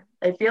year.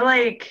 I feel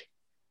like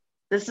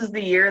this is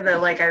the year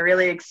that like I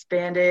really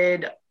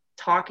expanded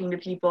talking to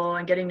people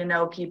and getting to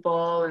know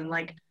people, and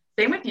like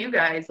same with you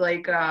guys.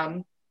 Like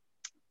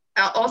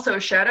also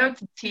shout out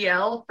to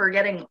TL for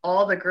getting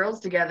all the girls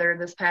together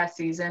this past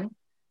season,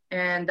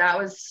 and that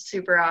was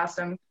super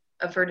awesome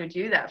of her to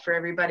do that for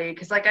everybody,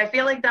 because like I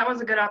feel like that was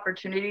a good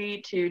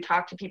opportunity to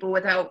talk to people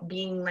without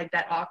being like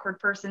that awkward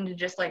person to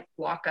just like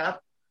walk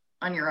up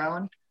on your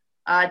own.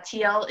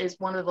 TL is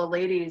one of the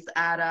ladies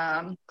at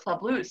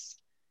Club Loose.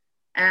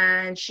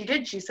 And she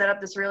set up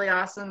this really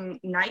awesome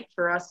night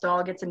for us to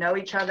all get to know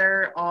each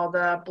other, all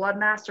the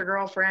Bloodmaster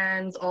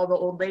girlfriends, all the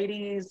old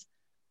ladies,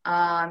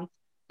 the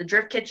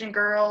Drift Kitchen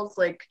girls.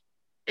 Like,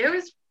 it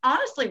was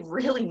honestly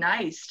really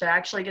nice to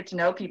actually get to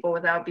know people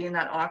without being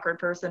that awkward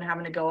person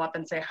having to go up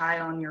and say hi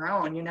on your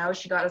own. You know,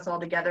 she got us all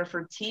together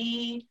for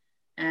tea,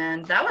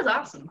 and that was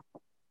awesome.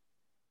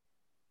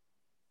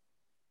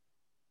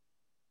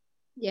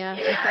 Yeah, I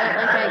felt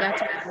like I got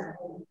to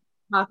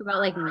talk about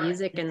like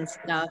music and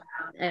stuff,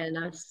 and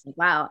I was like,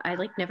 wow, I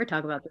like never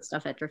talk about this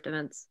stuff at drift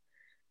events.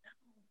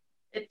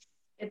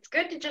 It's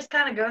good to just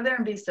kind of go there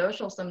and be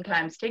social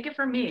sometimes. Take it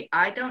from me,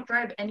 I don't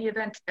drive any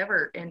events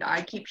ever, and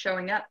I keep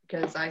showing up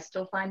because I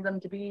still find them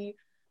to be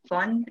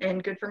fun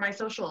and good for my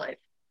social life.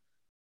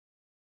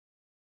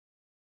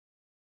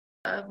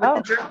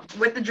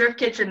 With the Drift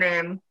Kitchen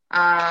name,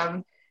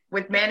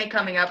 with Manny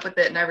coming up with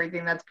it and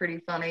everything, that's pretty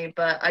funny.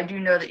 But I do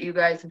know that you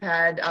guys have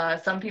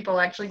had some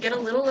people actually get a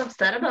little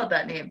upset about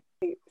that name.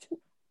 You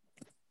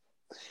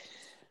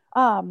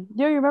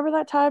remember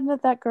that time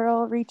that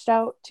girl reached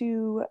out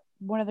to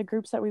one of the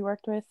groups that we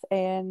worked with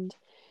and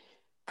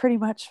pretty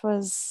much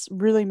was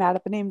really mad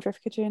at the name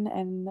Drift Kitchen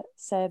and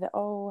said,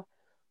 "Oh,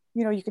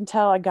 you can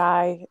tell a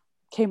guy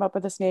came up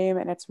with this name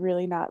and it's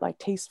really not like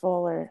tasteful,"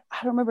 or I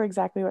don't remember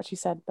exactly what she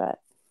said, but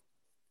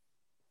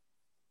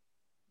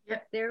yeah,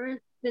 there have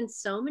been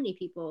so many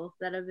people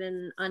that have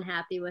been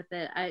unhappy with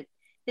it. I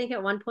think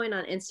at one point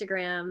on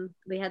Instagram,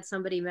 we had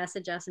somebody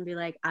message us and be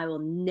like, I will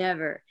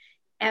never,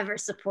 ever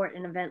support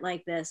an event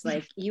like this.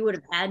 Like, you would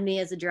have had me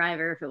as a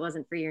driver if it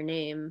wasn't for your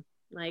name.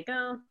 Like,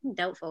 oh,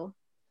 doubtful.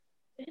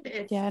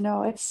 Yeah,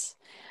 no,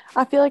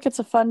 I feel like it's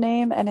a fun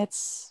name, and I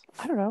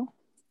don't know.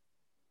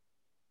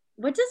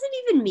 What does it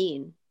even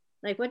mean?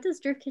 Like, what does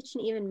Drift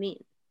Kitchen even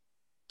mean?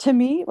 To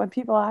me, when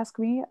people ask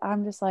me,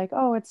 I'm just like,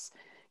 oh, it's,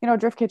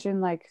 Drift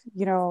Kitchen, like,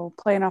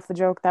 playing off the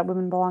joke that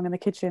women belong in the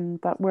kitchen,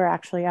 but we're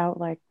actually out,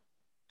 like,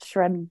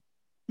 shredding.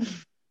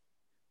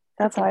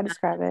 That's how I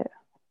describe it.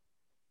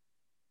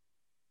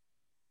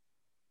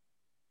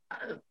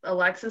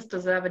 Alexis,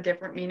 does it have a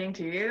different meaning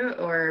to you,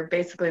 or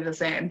basically the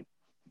same?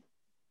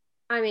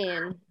 I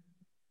mean,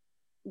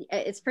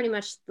 it's pretty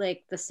much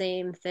like the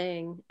same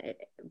thing,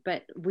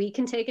 but we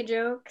can take a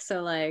joke,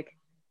 so like,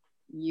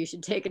 you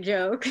should take a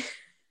joke.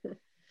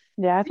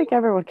 Yeah, I think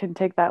everyone can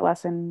take that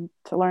lesson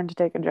to learn to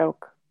take a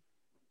joke.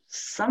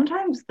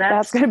 Sometimes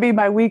that's going to be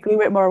my weekly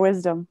Whitmore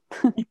wisdom.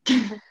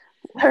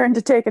 Learn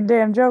to take a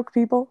damn joke,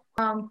 people.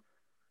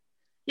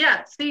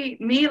 Yeah, see,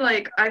 me,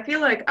 like, I feel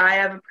like I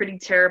have a pretty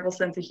terrible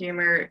sense of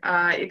humor.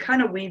 It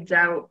kind of weeds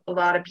out a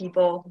lot of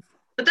people.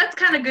 But that's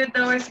kind of good,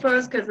 though, I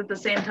suppose, because at the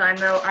same time,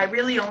 though, I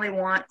really only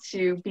want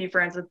to be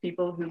friends with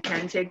people who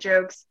can take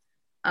jokes.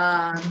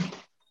 Um,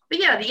 but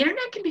yeah, the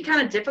internet can be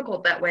kind of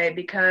difficult that way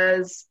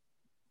because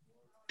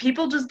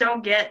people just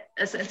don't get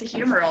a sense of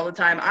humor all the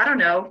time. I don't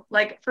know.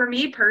 Like, for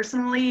me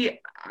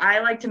personally, I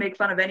like to make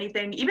fun of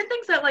anything, even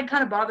things that, like,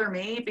 kind of bother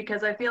me,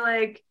 because I feel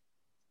like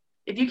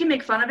if you can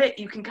make fun of it,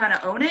 you can kind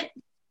of own it,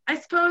 I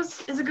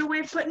suppose, is a good way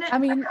of putting it. I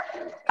mean,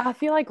 I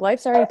feel like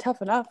life's already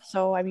tough enough,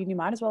 so I mean, you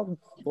might as well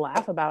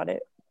laugh about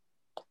it.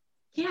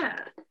 Yeah,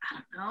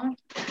 I don't know.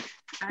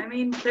 I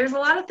mean, there's a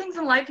lot of things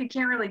in life you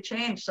can't really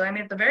change. So, I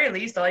mean, at the very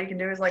least, all you can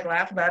do is like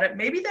laugh about it.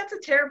 Maybe that's a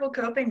terrible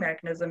coping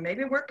mechanism.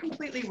 Maybe we're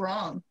completely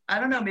wrong. I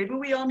don't know. Maybe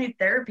we all need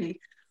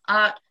therapy.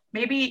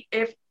 Maybe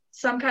if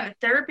some kind of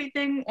therapy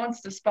thing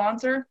wants to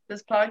sponsor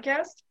this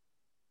podcast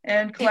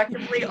and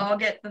collectively all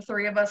get the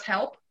three of us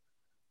help,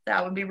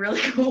 that would be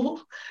really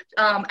cool.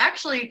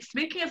 Actually,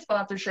 speaking of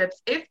sponsorships,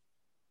 if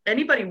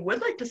anybody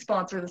would like to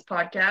sponsor this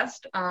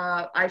podcast,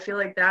 I feel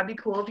like that'd be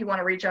cool if you want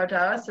to reach out to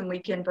us and we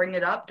can bring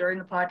it up during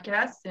the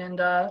podcast and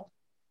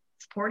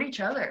support each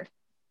other.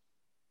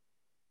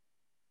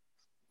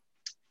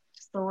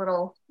 Just a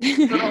little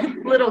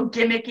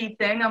gimmicky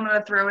thing I'm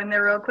gonna throw in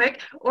there real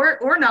quick,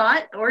 or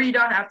not, or you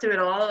don't have to at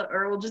all,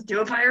 or we'll just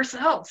do it by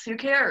ourselves. Who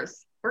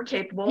cares? We're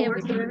capable. Yeah,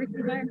 we do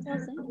everything by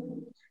ourselves.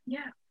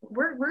 Yeah,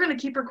 we're gonna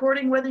keep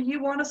recording whether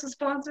you want us to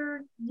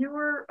sponsor you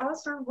or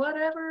us or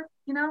whatever.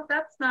 You know,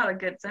 that's not a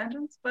good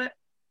sentence, but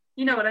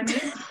you know what I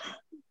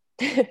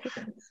mean.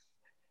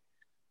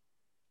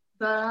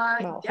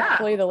 But Well, yeah,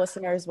 hopefully the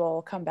listeners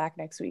will come back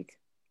next week.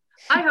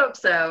 I hope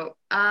so.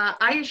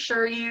 I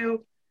assure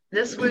you,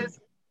 this was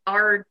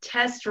our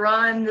test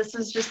run. This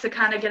is just to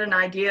kind of get an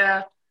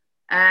idea,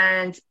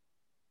 and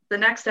the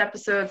next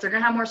episodes, they're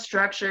going to have more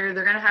structure.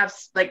 They're going to have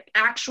like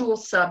actual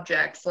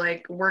subjects.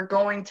 Like, we're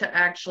going to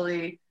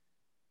actually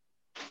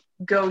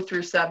go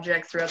through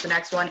subjects throughout the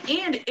next one.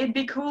 And it'd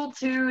be cool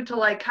to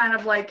like kind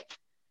of like,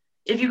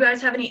 if you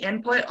guys have any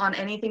input on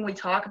anything we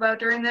talk about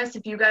during this,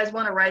 if you guys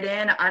want to write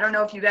in, I don't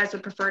know if you guys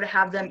would prefer to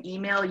have them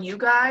email you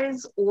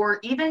guys or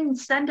even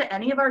send to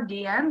any of our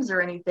DMs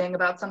or anything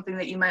about something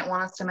that you might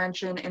want us to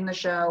mention in the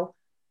show.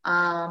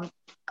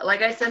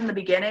 Like I said in the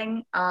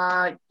beginning,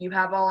 you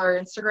have all our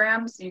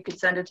Instagrams. You could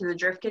send it to the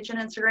Drift Kitchen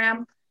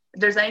Instagram.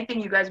 If there's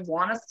anything you guys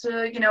want us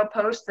to,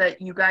 post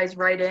that you guys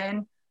write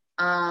in,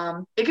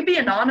 it could be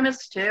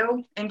anonymous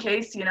too, in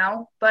case,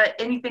 but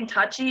anything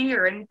touchy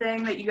or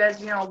anything that you guys,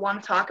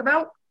 want to talk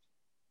about,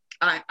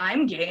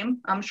 I'm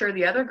game. I'm sure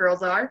the other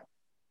girls are.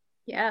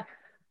 Yeah.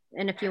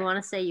 And if you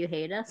want to say you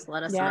hate us,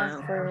 let us Yeah, know.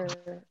 if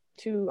we're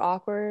too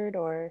awkward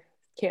or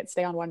can't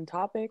stay on one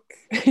topic.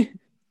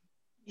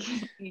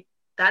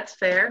 That's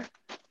fair.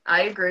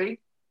 I agree.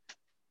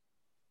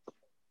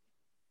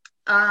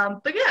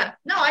 But yeah,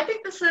 no, I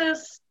think this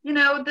is,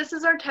 this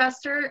is our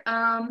tester.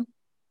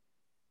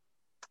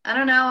 I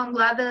don't know. I'm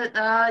glad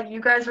that you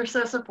guys were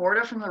so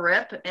supportive from the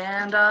rip,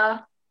 and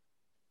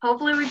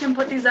hopefully we can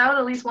put these out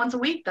at least once a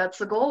week. That's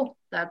the goal.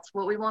 That's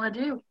what we want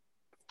to do.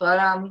 But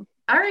all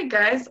right,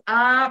 guys.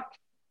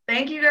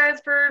 Thank you guys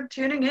for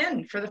tuning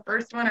in for the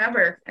first one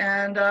ever,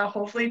 and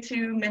hopefully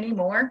to many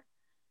more.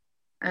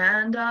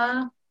 And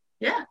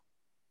yeah,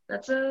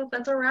 that's a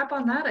wrap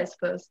on that, I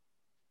suppose.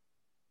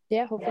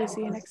 Yeah, hopefully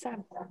see you next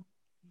time.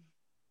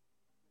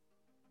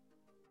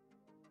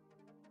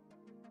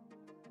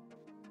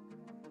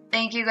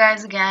 Thank you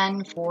guys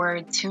again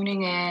for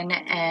tuning in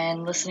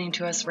and listening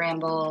to us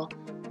ramble.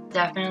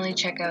 Definitely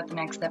check out the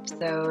next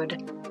episode.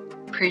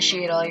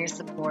 Appreciate all your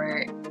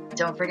support.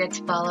 Don't forget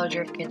to follow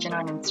Drift Kitchen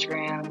on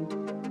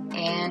Instagram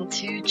and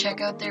to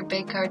check out their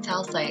Big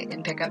Cartel site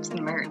and pick up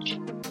some merch.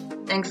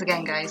 Thanks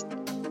again, guys.